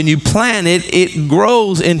about when you plant it, it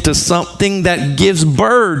grows into something that gives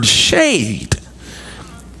birds shade.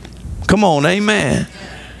 Come on, amen.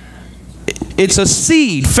 It's a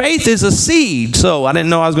seed. Faith is a seed. So I didn't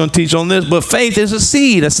know I was going to teach on this, but faith is a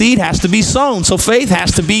seed. A seed has to be sown. So faith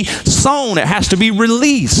has to be sown. It has to be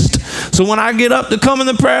released. So when I get up to come in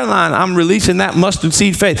the prayer line, I'm releasing that mustard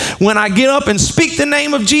seed faith. When I get up and speak the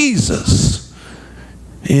name of Jesus,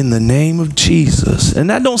 In the name of Jesus. And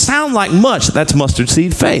that don't sound like much. That's mustard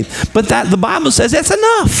seed faith. But that the Bible says it's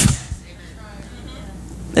enough.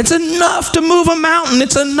 It's enough to move a mountain.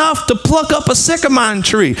 It's enough to pluck up a sycamore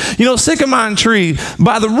tree. You know, sycamore tree,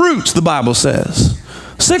 by the roots, the Bible says.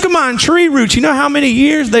 Sycamore tree roots, you know how many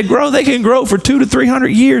years they grow? They can grow for 200 to 300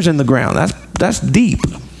 years in the ground. That's deep.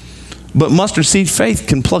 But mustard seed faith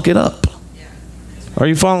can pluck it up. Are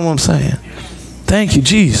you following what I'm saying? Thank you,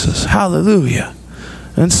 Jesus. Hallelujah.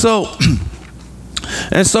 And so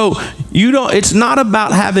you don't, it's not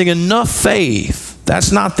about having enough faith.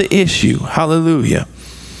 That's not the issue. Hallelujah.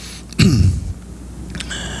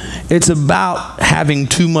 It's about having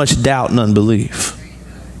too much doubt and unbelief.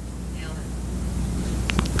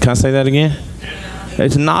 Can I say that again?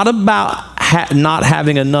 It's not about not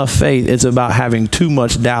having enough faith. It's about having too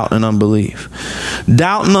much doubt and unbelief.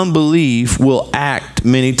 Doubt and unbelief will act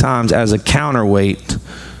many times as a counterweight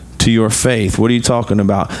to your faith. What are you talking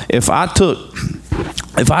about? If I took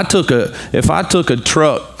a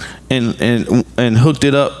truck and hooked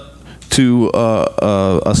it up to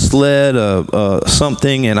a sled,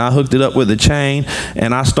 something, and I hooked it up with a chain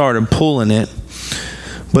and I started pulling it,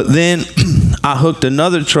 but then I hooked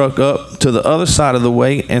another truck up to the other side of the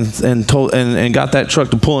way and got that truck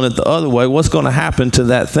to pulling it the other way, what's going to happen to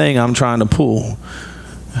that thing I'm trying to pull?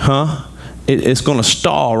 It's going to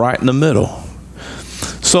stall right in the middle.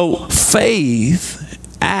 So faith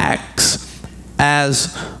acts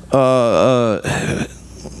as, let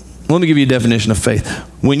me give you a definition of faith.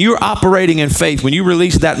 When you're operating in faith, when you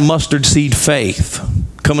release that mustard seed faith,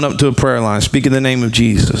 coming up to a prayer line, speaking the name of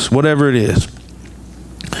Jesus, whatever it is,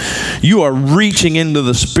 you are reaching into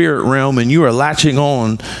the spirit realm and you are latching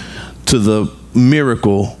on to the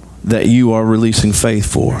miracle that you are releasing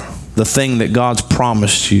faith for, the thing that God's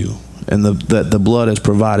promised you and that the blood has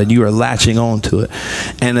provided. You are latching on to it.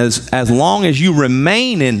 And as long as you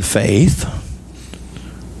remain in faith,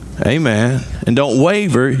 amen, and don't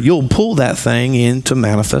waver, you'll pull that thing into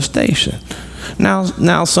manifestation.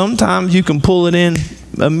 Now sometimes you can pull it in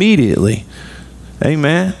immediately.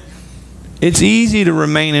 Amen. It's easy to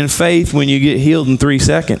remain in faith when you get healed in 3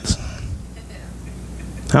 seconds.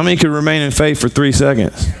 How many can remain in faith for 3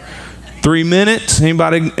 seconds? 3 minutes?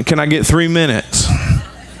 Anybody? Can I get 3 minutes?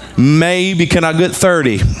 Maybe. Can I get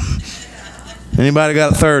 30? Anybody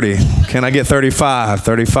got 30? Can I get 35?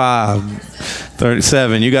 35?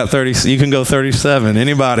 37? You got 30? You can go 37.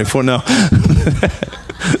 Anybody? No.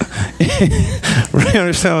 Really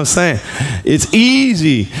understand what I'm saying? It's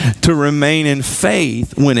easy to remain in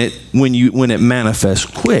faith when it manifests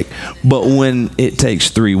quick, but when it takes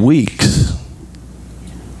 3 weeks,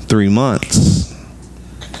 3 months,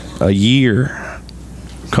 a year,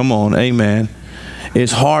 come on, amen.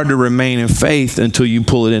 It's hard to remain in faith until you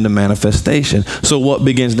pull it into manifestation. So what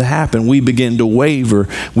begins to happen? We begin to waver.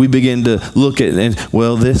 We begin to look at, and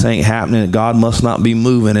well, this ain't happening. God must not be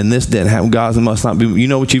moving, and this didn't happen. God must not be. You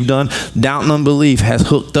know what you've done? Doubt and unbelief has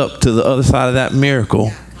hooked up to the other side of that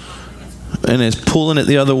miracle, and it's pulling it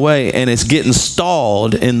the other way, and it's getting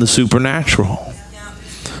stalled in the supernatural.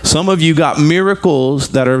 Some of you got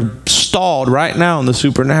miracles that are stalled right now in the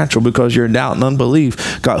supernatural because your doubt and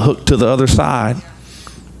unbelief got hooked to the other side.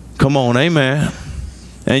 Come on, amen.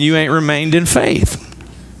 And you ain't remained in faith.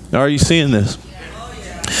 Are you seeing this?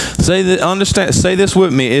 Say that, understand. Say this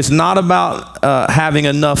with me. It's not about having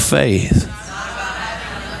enough faith.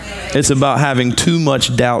 It's about having too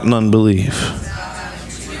much doubt and unbelief.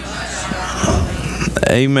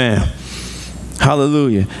 Amen.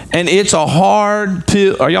 Hallelujah. And it's a hard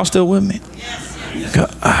pill. Are y'all still with me?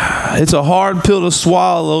 It's a hard pill to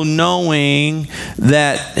swallow, knowing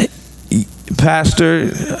that,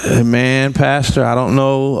 Pastor, I don't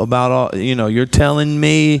know about all, you're telling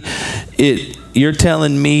me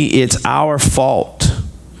it's our fault.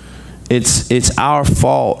 It's our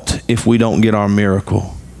fault if we don't get our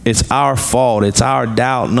miracle. It's our fault. It's our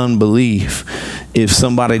doubt and unbelief if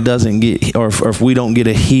somebody doesn't get, or if we don't get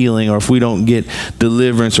a healing, or if we don't get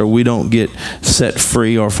deliverance, or we don't get set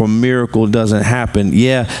free, or if a miracle doesn't happen.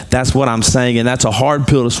 Yeah, that's what I'm saying, and that's a hard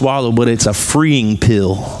pill to swallow, but it's a freeing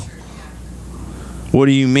pill. What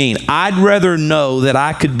do you mean? I'd rather know that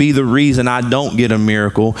I could be the reason I don't get a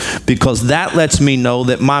miracle, because that lets me know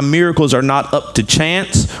that my miracles are not up to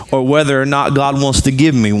chance or whether or not God wants to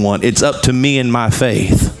give me one. It's up to me and my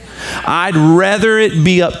faith. I'd rather it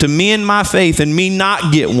be up to me and my faith and me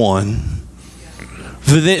not get one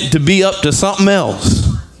than it to be up to something else.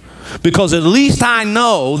 Because at least I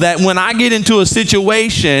know that when I get into a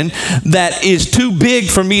situation that is too big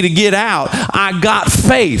for me to get out, I got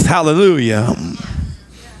faith, hallelujah,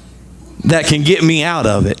 that can get me out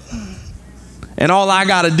of it. And all I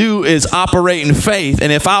got to do is operate in faith.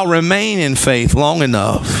 And if I'll remain in faith long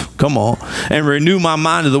enough, come on, and renew my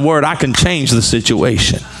mind to the word, I can change the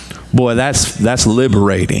situation. Boy, that's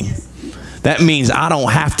liberating. That means I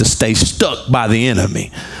don't have to stay stuck by the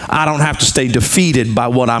enemy. I don't have to stay defeated by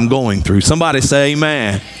what I'm going through. Somebody say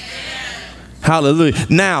amen. Amen. Hallelujah.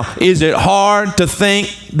 Now, is it hard to think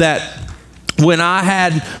that when I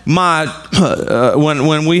had my,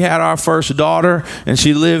 when we had our first daughter and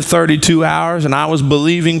she lived 32 hours and I was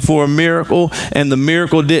believing for a miracle and the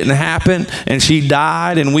miracle didn't happen and she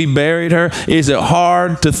died and we buried her, is it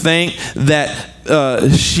hard to think that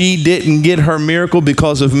she didn't get her miracle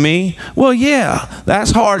because of me? Well, yeah, that's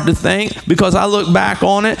hard to think, because I look back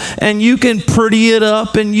on it and you can pretty it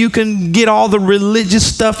up and you can get all the religious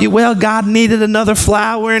stuff. Well, God needed another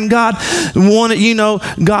flower and God wanted,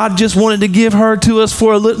 God just wanted to give her to us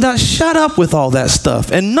for a little. Now, shut up with all that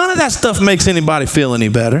stuff. And none of that stuff makes anybody feel any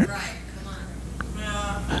better.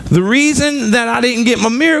 The reason that I didn't get my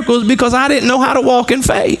miracle is because I didn't know how to walk in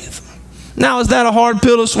faith. Now, is that a hard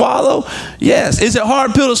pill to swallow? Yes. Is it a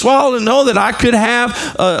hard pill to swallow to know that I could have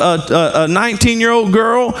a 19-year-old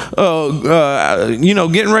girl,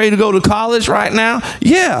 getting ready to go to college right now?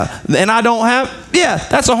 Yeah. And I don't have,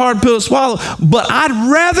 that's a hard pill to swallow. But I'd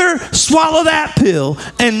rather swallow that pill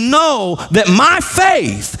and know that my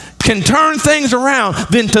faith can turn things around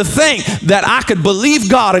than to think that I could believe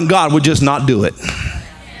God and God would just not do it.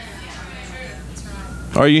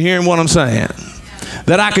 Are you hearing what I'm saying?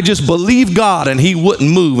 That I could just believe God and he wouldn't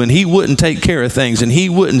move and he wouldn't take care of things and he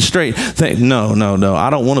wouldn't think. No. I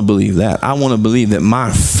don't want to believe that. I want to believe that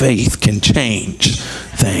my faith can change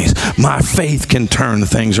things. My faith can turn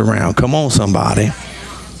things around. Come on, somebody.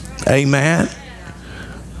 Amen.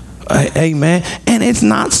 Amen. And it's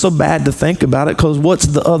not so bad to think about it, because what's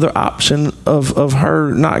the other option of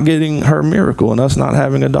her not getting her miracle and us not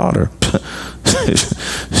having a daughter?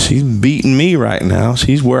 She's beating me right now.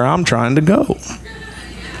 She's where I'm trying to go.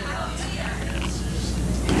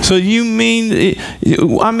 So you mean,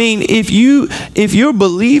 if you're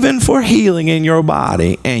believing for healing in your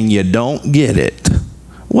body and you don't get it,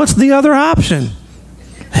 what's the other option?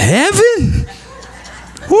 Heaven?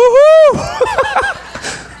 Woohoo!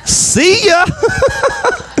 See ya.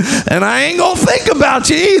 And I ain't gonna think about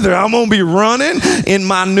you either. I'm gonna be running in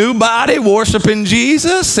my new body, worshiping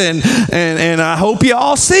Jesus, and I hope you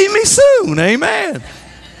all see me soon. Amen.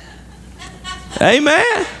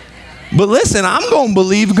 Amen. But listen, I'm gonna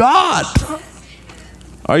believe God.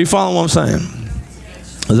 Are you following what I'm saying?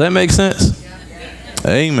 Does that make sense?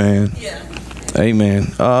 Amen.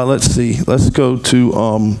 Amen. Let's see. Let's go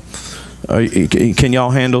to can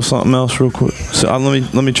y'all handle something else real quick? So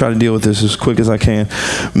let me try to deal with this as quick as I can.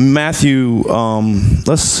 Matthew,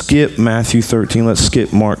 let's skip Matthew 13. Let's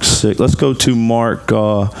skip Mark 6. Let's go to Mark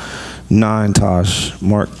 9, Tosh.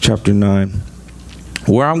 Mark chapter 9.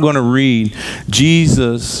 Where I'm going to read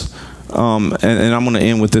Jesus, and I'm going to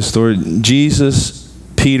end with this story. Jesus,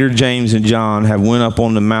 Peter, James, and John have went up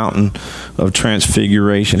on the mountain of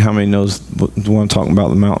transfiguration. How many knows what I'm talking about,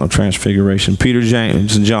 the mountain of transfiguration? Peter,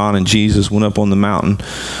 James, and John and Jesus went up on the mountain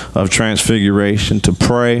of transfiguration to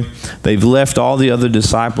pray. They've left all the other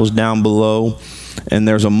disciples down below, and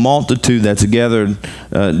there's a multitude that's gathered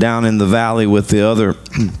down in the valley with the other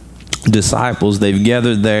disciples. They've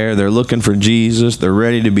gathered there. They're looking for Jesus. They're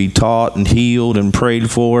ready to be taught and healed and prayed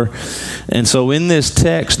for. And so in this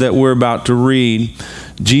text that we're about to read,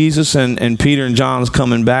 Jesus and Peter and John is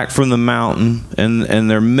coming back from the mountain, and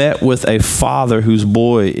they're met with a father whose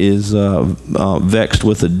boy is vexed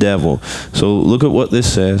with the devil. So look at what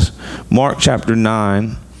this says. Mark chapter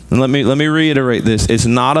 9. And let me reiterate this. It's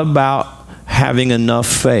not about having enough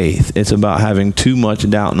faith. It's about having too much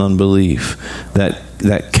doubt and unbelief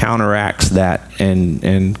that counteracts that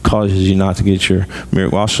and causes you not to get your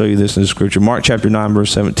miracle. I'll show you this in the scripture. Mark chapter 9,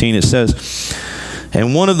 verse 17, it says,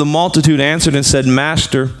 "And one of the multitude answered and said,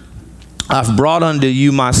 Master, I've brought unto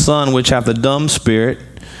you my son, which hath a dumb spirit,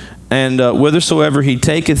 and whithersoever he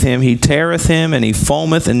taketh him, he teareth him, and he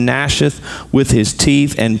foameth and gnasheth with his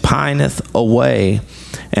teeth, and pineth away.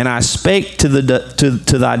 And I spake to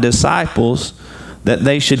thy disciples that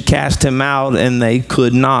they should cast him out, and they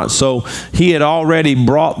could not." So he had already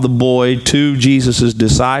brought the boy to Jesus'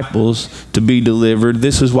 disciples to be delivered.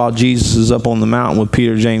 This is while Jesus is up on the mountain with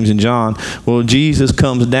Peter, James, and John. Well, Jesus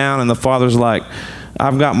comes down, and the father's like,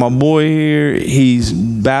 I've got my boy here. He's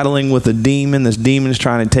battling with a demon. This demon is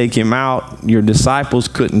trying to take him out. Your disciples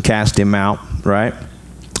couldn't cast him out, right?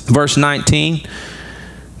 Verse 19.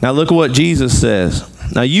 Now look at what Jesus says.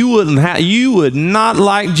 Now you would not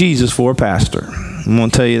like Jesus for a pastor. I'm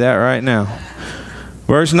going to tell you that right now.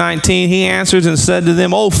 Verse 19, he answers and said to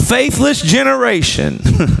them, "O faithless generation,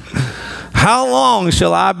 how long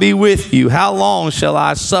shall I be with you? How long shall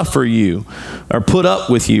I suffer you?" Or put up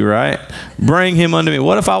with you, right? "Bring him unto me."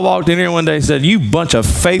 What if I walked in here one day and said, "You bunch of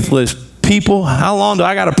faithless people, how long do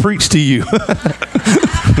I got to preach to you?"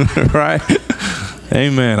 Right?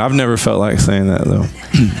 Amen. I've never felt like saying that, though.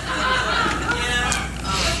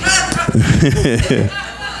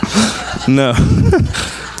 No.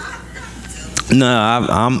 No,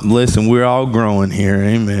 I'm listen, we're all growing here.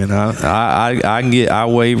 Amen. I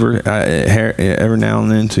waver every now and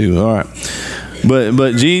then too. All right.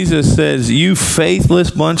 But Jesus says, "You faithless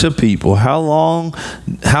bunch of people, how long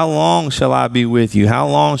shall I be with you? How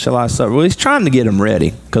long shall I suffer?" Well, he's trying to get them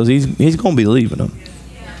ready, because he's going to be leaving them.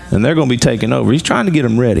 And they're going to be taking over. He's trying to get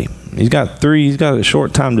them ready. He's got a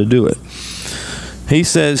short time to do it. He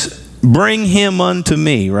says, "Bring him unto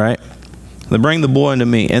me," right? They bring the boy unto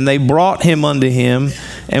me. "And they brought him unto him.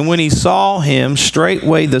 And when he saw him,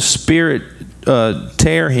 straightway the spirit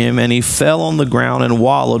tear him, and he fell on the ground and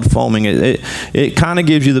wallowed, foaming." It kind of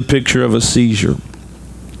gives you the picture of a seizure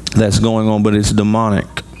that's going on, but it's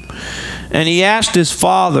demonic. "And he asked his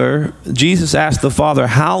father," Jesus asked the father,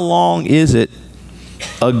 "How long is it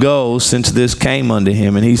ago since this came unto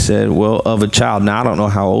him?" And he said, "Well, of a child." Now, I don't know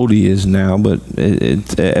how old he is now, but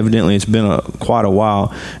evidently it's been quite a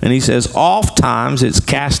while. And he says, "Oft times it's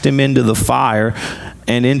cast him into the fire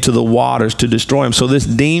and into the waters to destroy him." So this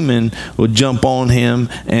demon would jump on him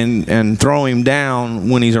and throw him down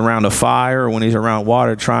when he's around a fire or when he's around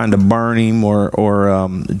water, trying to burn him or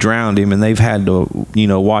drown him. And they've had to,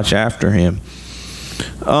 watch after him.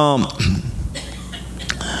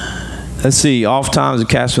 Let's see. "Oftentimes it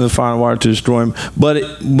cast him in the fire and water to destroy him."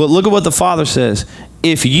 But look at what the Father says.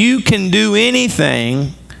 If you can do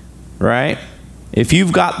anything, right? If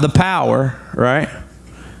you've got the power, right?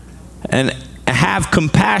 And have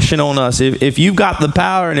compassion on us. If you've got the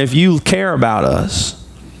power and if you care about us,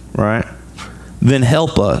 right? Then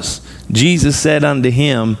help us. Jesus said unto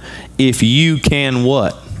him, "If you can"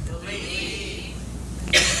 what? Believe.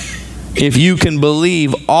 If you can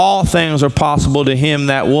believe, all things are possible to him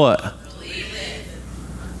that what?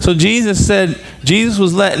 So Jesus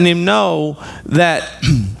was letting him know that,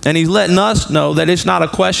 and he's letting us know that it's not a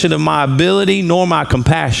question of my ability nor my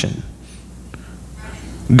compassion.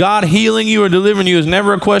 God healing you or delivering you is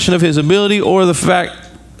never a question of his ability or the fact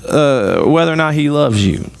whether or not he loves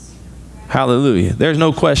you. Hallelujah. There's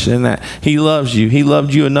no question in that. He loves you. He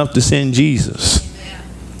loved you enough to send Jesus.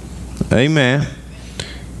 Amen.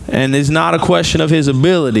 And it's not a question of his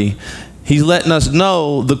ability. He's letting us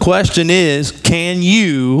know the question is, can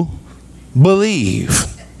you believe?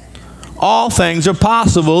 All things are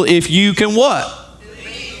possible if you can what?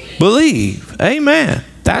 Believe. Amen.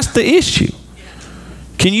 That's the issue.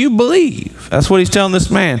 Can you believe? That's what he's telling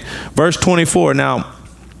this man. Verse 24. Now,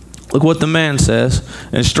 look what the man says.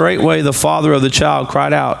 "And straightway the father of the child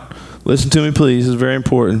cried out," listen to me please, this is very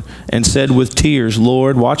important, "and said with tears,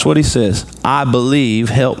 Lord," watch what he says, "I believe,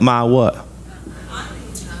 help my" what?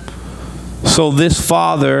 So this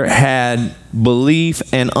father had belief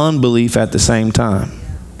and unbelief at the same time.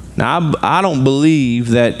 Now, I don't believe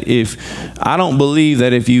that if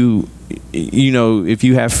you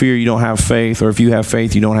have fear, you don't have faith, or if you have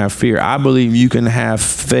faith, you don't have fear. I believe you can have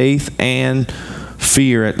faith and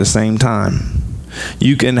fear at the same time.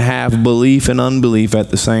 You can have belief and unbelief at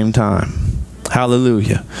the same time.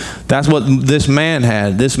 Hallelujah. That's what this man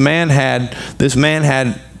had. This man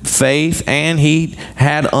had faith and he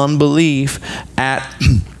had unbelief at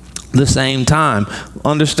the same time.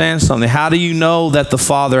 Understand something. How do you know that the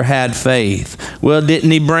father had faith? Well, didn't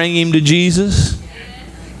he bring him to Jesus?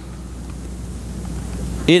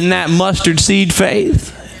 Isn't that mustard seed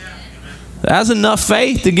faith? That's enough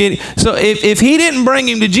faith to get. So if he didn't bring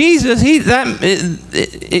him to Jesus,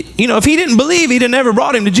 if he didn't believe, he'd have never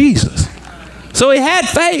brought him to Jesus. So he had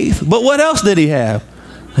faith, but what else did he have?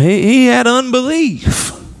 He had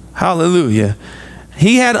unbelief. Hallelujah.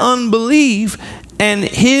 He had unbelief, and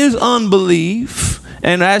his unbelief,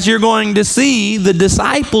 and as you're going to see, the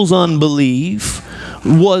disciples' unbelief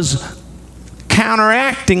was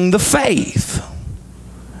counteracting the faith.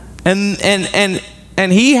 And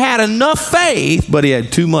he had enough faith, but he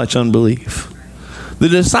had too much unbelief. The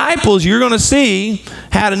disciples, you're going to see,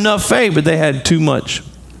 had enough faith, but they had too much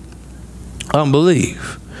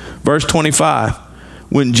unbelief. Verse 25.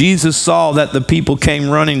 "When Jesus saw that the people came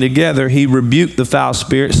running together, he rebuked the foul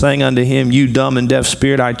spirit, saying unto him, You dumb and deaf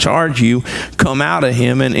spirit, I charge you, come out of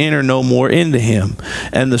him and enter no more into him.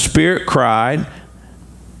 And the spirit cried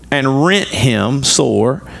and rent him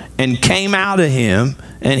sore, and came out of him,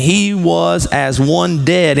 and he was as one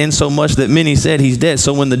dead, insomuch that many said he's dead.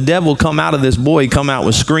 So when the devil come out of this boy, he come out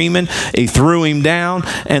with screaming. He threw him down,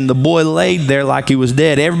 and the boy laid there like he was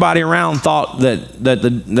dead. Everybody around thought that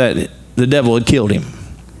the devil had killed him,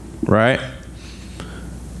 right?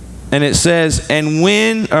 And it says,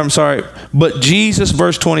 but Jesus,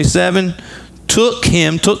 verse 27, took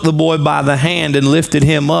the boy by the hand and lifted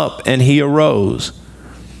him up, and he arose.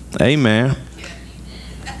 Amen.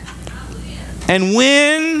 And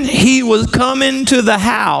when he was coming to the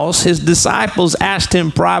house, his disciples asked him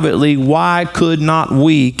privately, why could not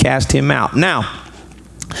we cast him out? Now,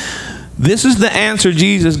 this is the answer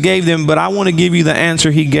Jesus gave them, but I want to give you the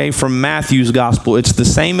answer he gave from Matthew's gospel. It's the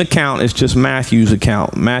same account, it's just Matthew's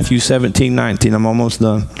account. Matthew 17:19. I'm almost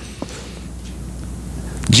done.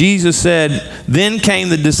 Jesus said, then came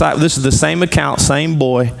the disciples. This is the same account, same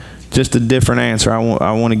boy, just a different answer.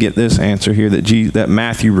 I want to get this answer here that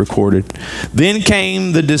Matthew recorded. Then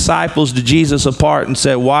came the disciples to Jesus apart and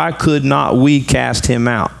said, why could not we cast him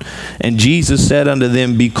out? And Jesus said unto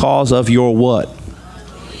them, because of your what?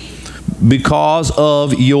 Because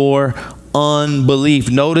of your unbelief.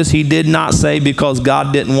 Notice he did not say because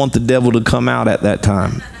God didn't want the devil to come out at that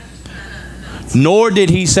time. Nor did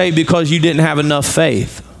he say because you didn't have enough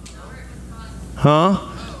faith. Huh?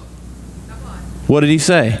 What did he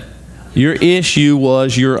say? Your issue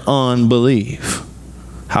was your unbelief.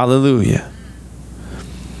 Hallelujah.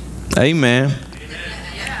 Amen.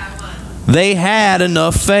 They had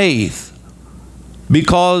enough faith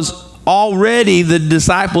because already the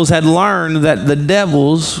disciples had learned that the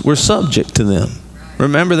devils were subject to them.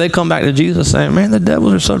 Remember, they come back to Jesus saying, man, the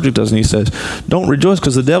devils are subject to us. And he says, don't rejoice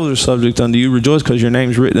because the devils are subject unto you. Rejoice because your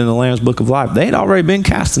name's written in the Lamb's book of life. They had already been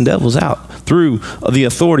casting devils out through the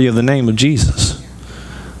authority of the name of Jesus.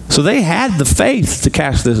 So they had the faith to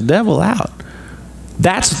cast this devil out.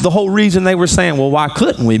 That's the whole reason they were saying, well, why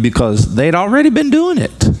couldn't we? Because they'd already been doing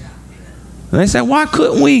it. And they said, why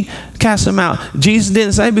couldn't we cast them out? Jesus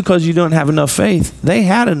didn't say because you don't have enough faith. They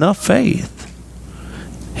had enough faith.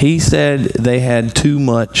 He said they had too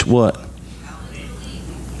much what?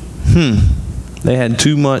 They had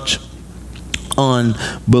too much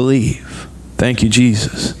unbelief. Thank you,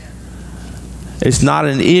 Jesus. It's not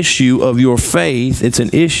an issue of your faith. It's an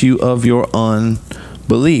issue of your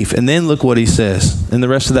unbelief. And then look what he says in the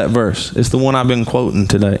rest of that verse. It's the one I've been quoting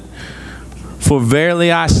today. For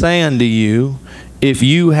verily I say unto you, if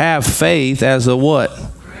you have faith as a what?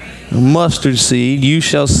 Mustard seed, you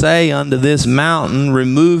shall say unto this mountain,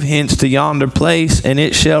 remove hence to yonder place, and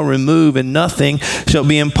it shall remove, and nothing shall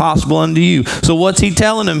be impossible unto you. So what's he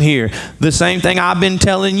telling them here? The same thing I've been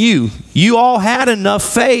telling you. You all had enough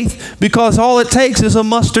faith because all it takes is a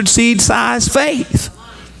mustard seed size faith.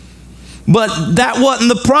 But that wasn't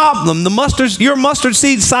the problem. Your mustard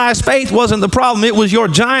seed size faith wasn't the problem. It was your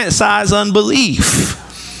giant size unbelief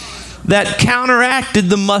that counteracted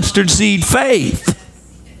the mustard seed faith.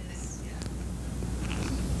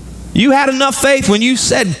 You had enough faith when you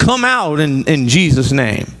said, come out in Jesus'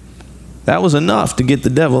 name. That was enough to get the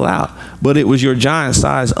devil out. But it was your giant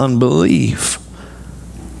size unbelief.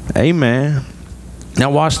 Amen.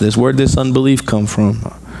 Now watch this. Where'd this unbelief come from?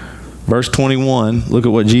 Verse 21, look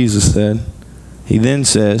at what Jesus said. He then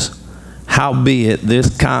says, howbeit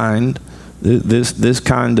this kind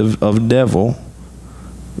of devil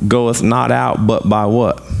goeth not out but by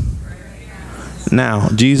what? Now,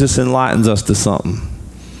 Jesus enlightens us to something.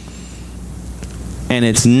 And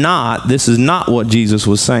this is not what Jesus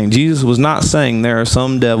was saying. Jesus was not saying there are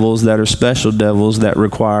some devils that are special devils that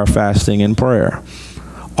require fasting and prayer.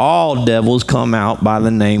 All devils come out by the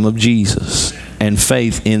name of Jesus and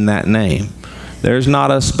faith in that name. There's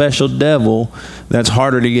not a special devil that's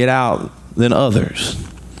harder to get out than others.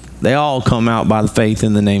 They all come out by the faith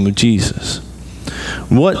in the name of Jesus.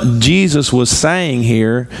 What Jesus was saying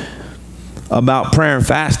here about prayer and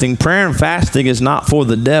fasting is not for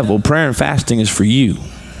the devil. Prayer and fasting is for you.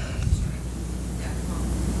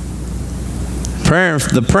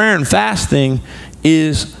 The prayer and fasting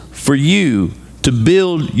is for you to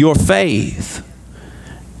build your faith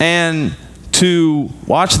and to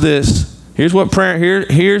watch this. Here's what prayer.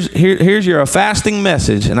 Here's your fasting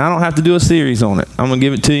message, and I don't have to do a series on it. I'm gonna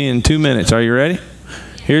give it to you in 2 minutes. Are you ready?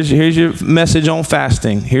 Here's your message on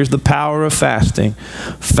fasting. Here's the power of fasting.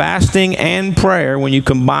 Fasting and prayer, when you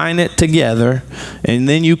combine it together, and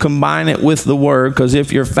then you combine it with the Word, because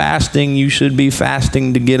if you're fasting, you should be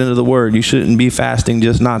fasting to get into the Word. You shouldn't be fasting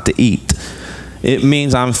just not to eat. It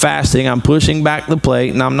means I'm fasting, I'm pushing back the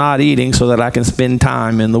plate, and I'm not eating so that I can spend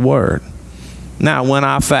time in the Word. Now, when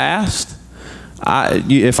I fast,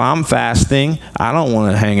 If I'm fasting, I don't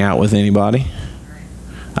want to hang out with anybody.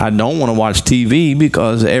 I don't want to watch TV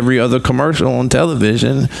because every other commercial on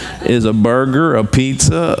television is a burger, a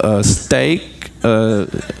pizza, a steak,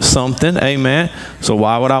 something. Amen. So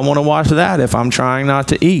why would I want to watch that if I'm trying not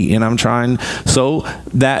to eat? And I'm trying, so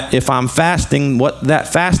that if I'm fasting, what that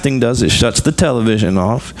fasting does, it shuts the television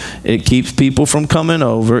off. It keeps people from coming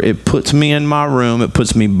over. It puts me in my room. It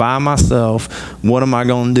puts me by myself. What am I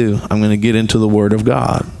going to do? I'm going to get into the Word of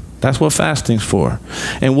God. That's what fasting's for.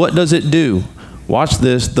 And what does it do? Watch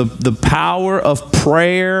this. The power of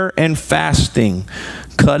prayer and fasting,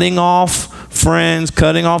 cutting off friends,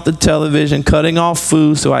 cutting off the television, cutting off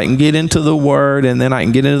food so I can get into the Word and then I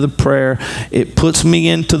can get into the prayer. It puts me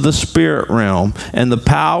into the spirit realm. And the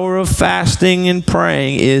power of fasting and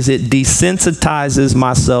praying is it desensitizes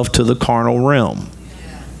myself to the carnal realm.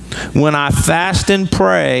 When I fast and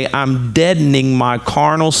pray, I'm deadening my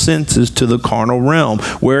carnal senses to the carnal realm.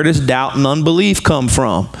 Where does doubt and unbelief come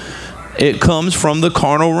from? It comes from the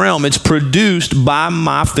carnal realm. It's produced by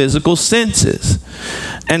my physical senses.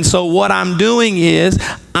 And so what I'm doing is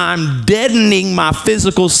I'm deadening my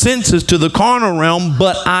physical senses to the carnal realm,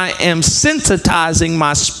 but I am sensitizing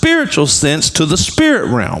my spiritual sense to the spirit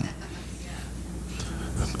realm.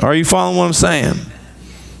 Are you following what I'm saying?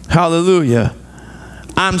 Hallelujah.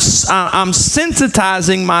 I'm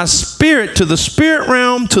sensitizing my spirit to the spirit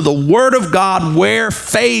realm, to the Word of God where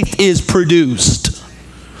faith is produced.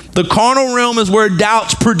 The carnal realm is where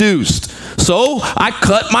doubt's produced. So I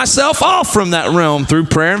cut myself off from that realm through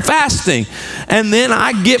prayer and fasting. And then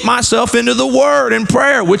I get myself into the Word and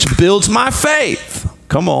prayer, which builds my faith.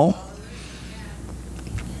 Come on.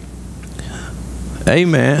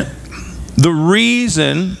 Amen. The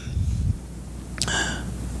reason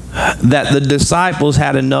that the disciples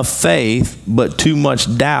had enough faith but too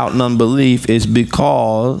much doubt and unbelief is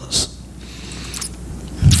because,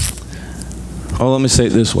 let me say it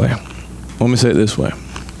this way. All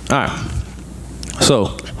right.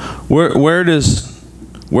 So, where does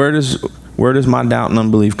my doubt and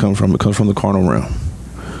unbelief come from? It comes from the carnal realm.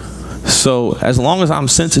 So, as long as I'm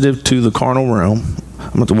sensitive to the carnal realm,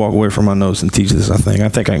 I'm going to walk away from my notes and teach this. I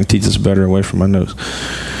think I can teach this better away from my notes.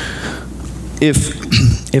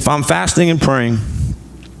 If I'm fasting and praying,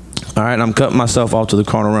 all right, I'm cutting myself off to the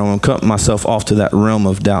carnal realm. I'm cutting myself off to that realm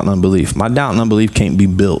of doubt and unbelief. My doubt and unbelief can't be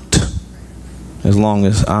built as long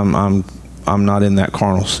as I'm not in that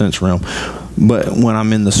carnal sense realm. But when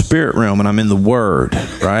I'm in the spirit realm and I'm in the Word,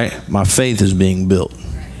 right, my faith is being built.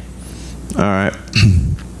 All right.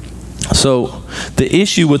 So the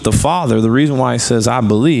issue with the Father, the reason why he says, I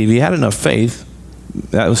believe, he had enough faith.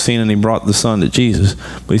 That was seen, and he brought the Son to Jesus.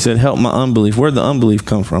 But he said, help my unbelief. Where'd the unbelief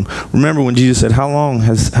come from? Remember when Jesus said, how long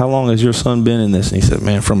has your son been in this? And he said,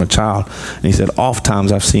 man, from a child. And he said,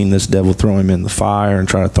 oftentimes I've seen this devil throw him in the fire and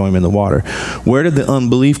try to throw him in the water. Where did the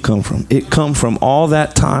unbelief come from? It come from all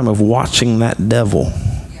that time of watching that devil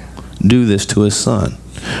do this to his son.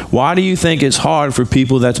 Why do you think it's hard for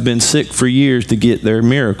people that's been sick for years to get their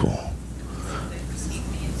miracle?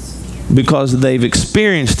 Because they've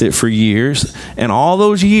experienced it for years, and all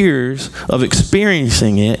those years of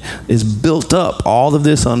experiencing it is built up all of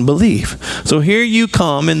this unbelief. So here you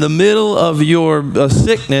come in the middle of your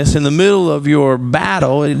sickness, in the middle of your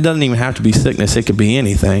battle. It doesn't even have to be sickness. It could be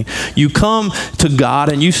anything. You come to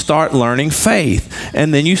God and you start learning faith,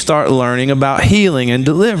 and then you start learning about healing and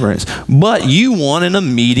deliverance. But you want an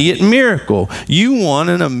immediate miracle. You want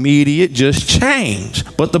an immediate just change.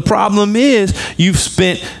 But the problem is you've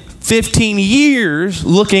spent 15 years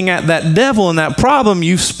looking at that devil and that problem.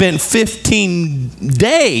 You've spent 15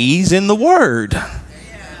 days in the Word.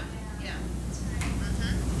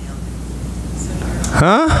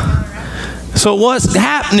 Huh? So what's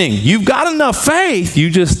happening? You've got enough faith.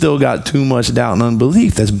 You just still got too much doubt and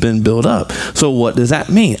unbelief that's been built up. So what does that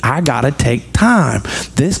mean? I got to take time.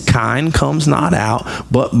 This kind comes not out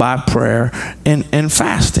but by prayer and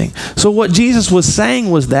fasting. So what Jesus was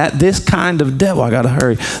saying was that this kind of devil, I got to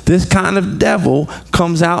hurry. This kind of devil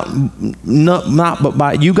comes out not but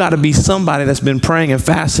by, you got to be somebody that's been praying and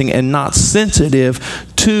fasting and not sensitive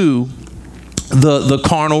to the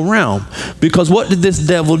carnal realm. Because what did this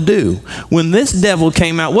devil do? When this devil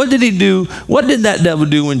came out, what did he do? What did that devil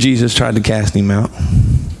do when Jesus tried to cast him out?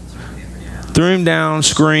 Threw him down,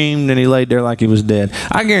 screamed, and he laid there like he was dead.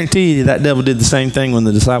 I guarantee you that devil did the same thing when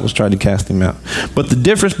the disciples tried to cast him out. But the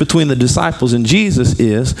difference between the disciples and Jesus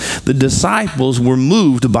is the disciples were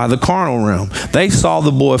moved by the carnal realm. They saw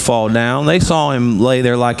the boy fall down. They saw him lay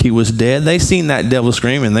there like he was dead. They seen that devil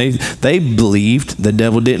scream, and they believed the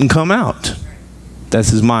devil didn't come out.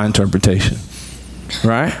 That's my interpretation,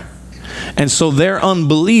 right? And so their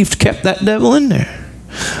unbelief kept that devil in there.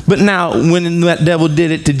 But now when that devil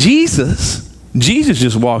did it to Jesus, Jesus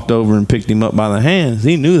just walked over and picked him up by the hands.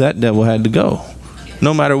 He knew that devil had to go.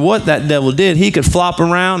 No matter what that devil did, he could flop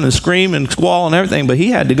around and scream and squall and everything, but he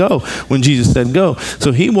had to go when Jesus said go.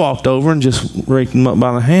 So he walked over and just raked him up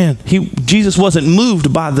by the hand. Jesus wasn't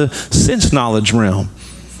moved by the sense knowledge realm,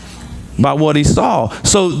 by what he saw.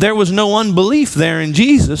 So there was no unbelief there in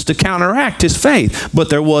Jesus to counteract his faith, but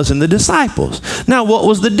there was in the disciples. Now, what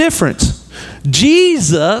was the difference?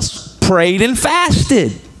 Jesus prayed and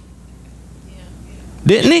fasted.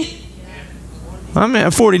 Didn't he? I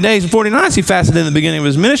mean, 40 days and 40 nights he fasted in the beginning of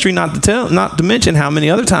his ministry, not to mention how many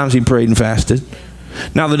other times he prayed and fasted.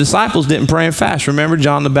 Now, the disciples didn't pray and fast. Remember,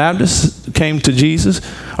 John the Baptist came to Jesus,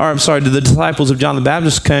 or I'm sorry, the disciples of John the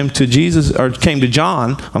Baptist came to Jesus, or came to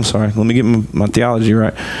John. I'm sorry, let me get my theology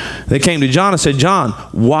right. They came to John and said, John,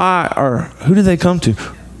 who did they come to?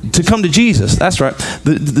 To come to Jesus. That's right.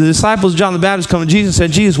 The disciples of John the Baptist come to Jesus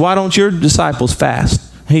and said, Jesus, why don't your disciples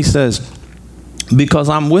fast? He says, because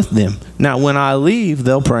I'm with them. Now, when I leave,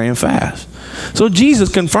 they'll pray and fast. So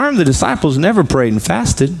Jesus confirmed the disciples never prayed and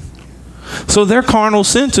fasted. So their carnal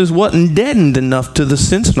senses wasn't deadened enough to the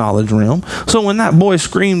sense knowledge realm. So when that boy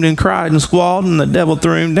screamed and cried and squalled and the devil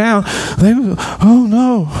threw him down, they were, oh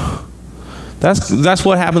no. That's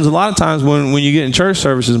what happens a lot of times when you get in church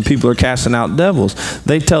services and people are casting out devils.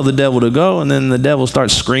 They tell the devil to go, and then the devil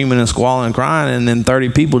starts screaming and squalling and crying, and then 30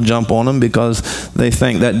 people jump on him because they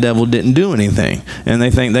think that devil didn't do anything. And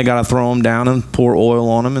they think they got to throw him down and pour oil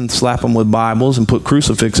on him and slap him with Bibles and put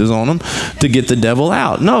crucifixes on him to get the devil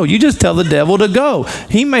out. No, you just tell the devil to go.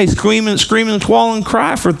 He may scream and squall and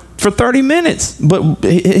cry for 30 minutes, but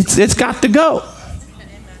it's got to go.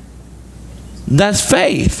 That's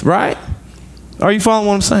faith, right? Are you following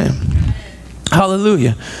what I'm saying?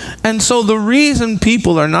 Hallelujah. And so the reason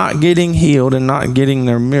people are not getting healed and not getting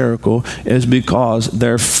their miracle is because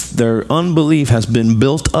their unbelief has been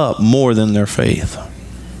built up more than their faith.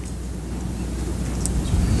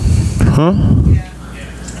 Huh?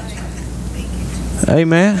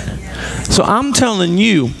 Amen. So I'm telling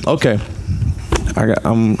you, okay, I got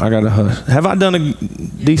to hush. Have I done a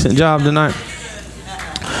decent job tonight?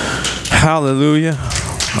 Hallelujah.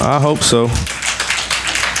 I hope so.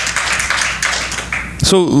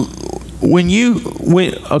 So when you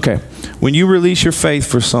release your faith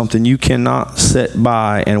for something, you cannot sit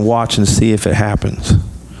by and watch and see if it happens.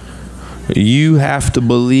 You have to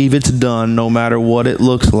believe it's done no matter what it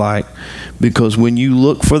looks like, because when you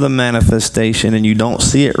look for the manifestation and you don't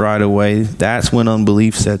see it right away, that's when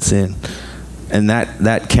unbelief sets in, and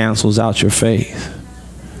that cancels out your faith,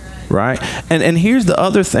 right? And here's the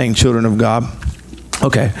other thing, children of God.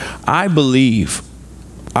 Okay, I believe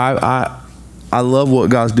I love what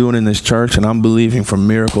God's doing in this church, and I'm believing for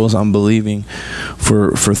miracles. I'm believing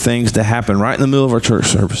for things to happen right in the middle of our church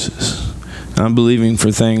services. I'm believing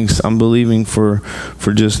for things. I'm believing for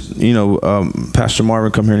just, Pastor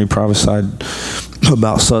Marvin come here and he prophesied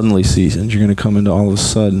about suddenly seasons. You're going to come into all of a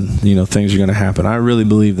sudden, things are going to happen. I really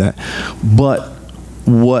believe that. But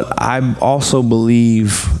what I also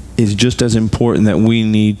believe is just as important that we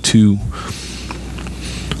need to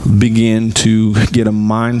begin to get a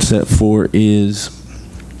mindset for is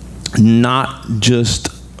not just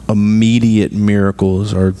immediate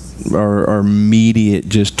miracles or immediate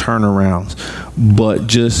just turnarounds, but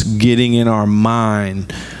just getting in our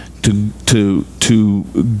mind to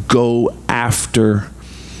go after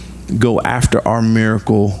our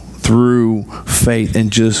miracle through faith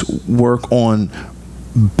and just work on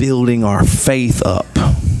building our faith up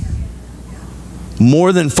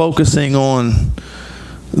more than focusing on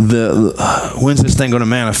when's this thing going to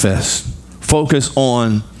manifest. Focus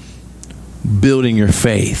on building your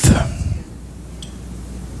faith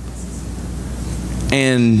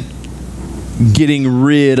and getting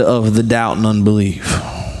rid of the doubt and unbelief.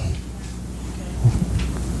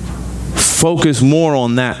 Focus more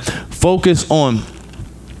on that. Focus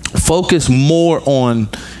more on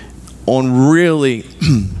really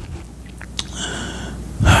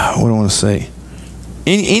what do I want to say?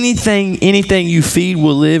 Anything you feed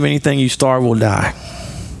will live, anything you starve will die.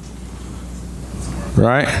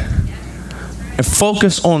 Right? And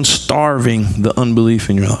focus on starving the unbelief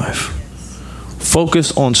in your life.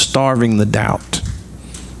 Focus on starving the doubt.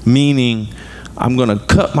 Meaning, I'm going to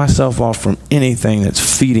cut myself off from anything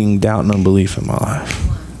that's feeding doubt and unbelief in my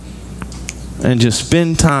life. And just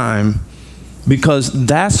spend time, because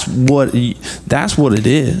that's what it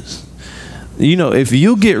is. If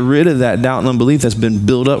you get rid of that doubt and unbelief that's been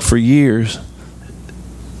built up for years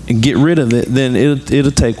and get rid of it, then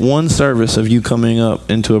it'll take one service of you coming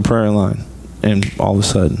up into a prayer line, and all of a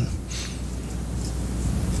sudden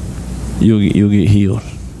you'll get healed.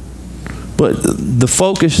 But the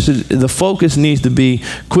focus needs to be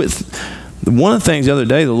quit. One of the things the other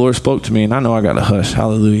day the Lord spoke to me, and I know I got to hush.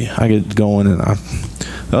 Hallelujah. I get going, and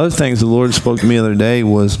the other things the Lord spoke to me the other day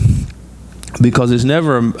was, because it's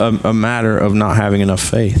never a matter of not having enough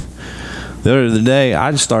faith. The other day,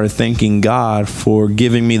 I just started thanking God for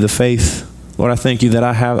giving me the faith. Lord, I thank you that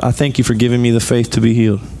I have. I thank you for giving me the faith to be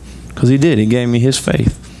healed, because He did. He gave me His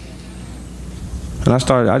faith, and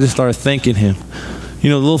I just started thanking Him. You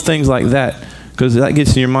know, little things like that, because that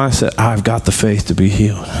gets in your mindset. I've got the faith to be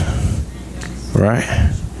healed,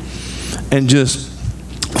 right? And just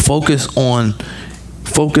focus on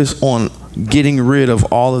getting rid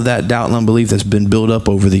of all of that doubt and unbelief that's been built up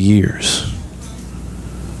over the years,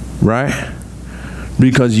 right?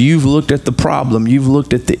 Because you've looked at the problem, you've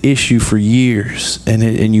looked at the issue for years,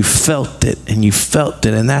 and you felt it,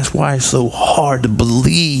 and that's why it's so hard to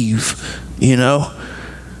believe, you know.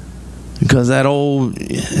 Because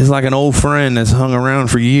it's like an old friend that's hung around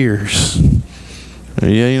for years.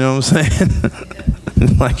 Yeah, you know what I'm saying?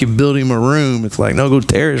 It's like you build him a room. It's like, no, go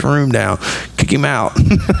tear his room down. Kick him out.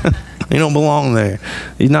 He don't belong there.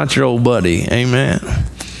 He's not your old buddy. Amen.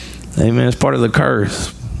 Amen. It's part of the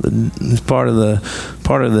curse. It's part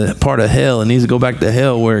of hell. It needs to go back to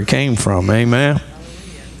hell where it came from. Amen.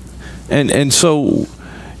 And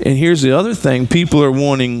here's the other thing. People are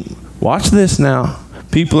wanting, watch this now.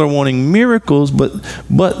 People are wanting miracles, but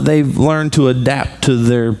they've learned to adapt to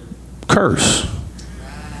their curse.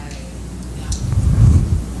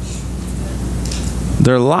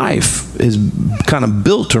 Their life is kind of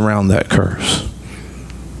built around that curse.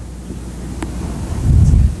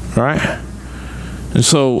 Right? And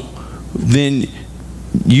so then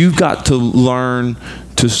you've got to learn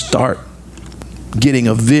to start getting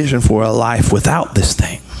a vision for a life without this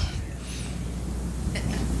thing.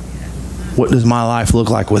 What does my life look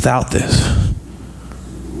like without this?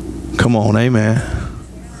 Come on, amen.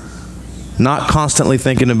 Not constantly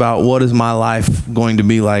thinking about what is my life going to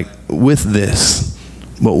be like with this,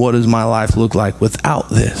 but what does my life look like without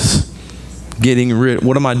this?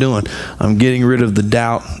 What am I doing? I'm getting rid of the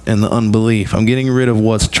doubt and the unbelief. I'm getting rid of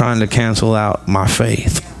what's trying to cancel out my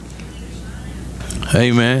faith.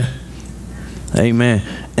 Amen. Amen.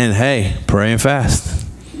 And hey, pray and fast.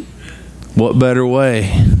 What better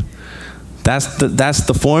way? That's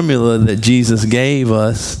the formula that Jesus gave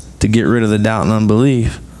us to get rid of the doubt and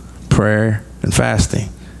unbelief. Prayer and fasting.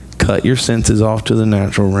 Cut your senses off to the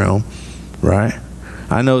natural realm, right?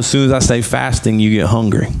 I know as soon as I say fasting, you get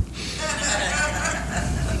hungry.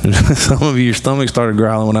 Some of your stomach started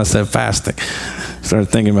growling when I said fasting. Started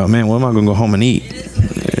thinking about, man, what am I going to go home and eat?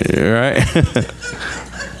 Right?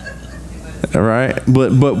 Right?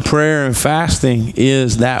 But prayer and fasting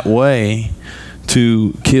is that way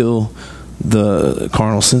to kill the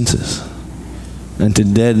carnal senses and to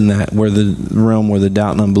deaden that, where the realm where the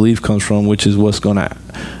doubt and unbelief comes from, which is what's going to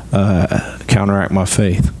counteract my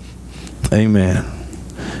faith. Amen.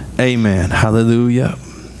 Amen. Hallelujah.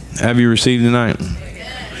 Have you received tonight?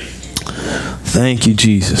 Thank you,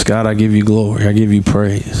 Jesus. God, I give you glory. I give you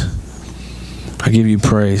praise. I give you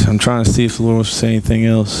praise. I'm trying to see if the Lord wants to say anything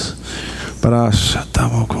else. But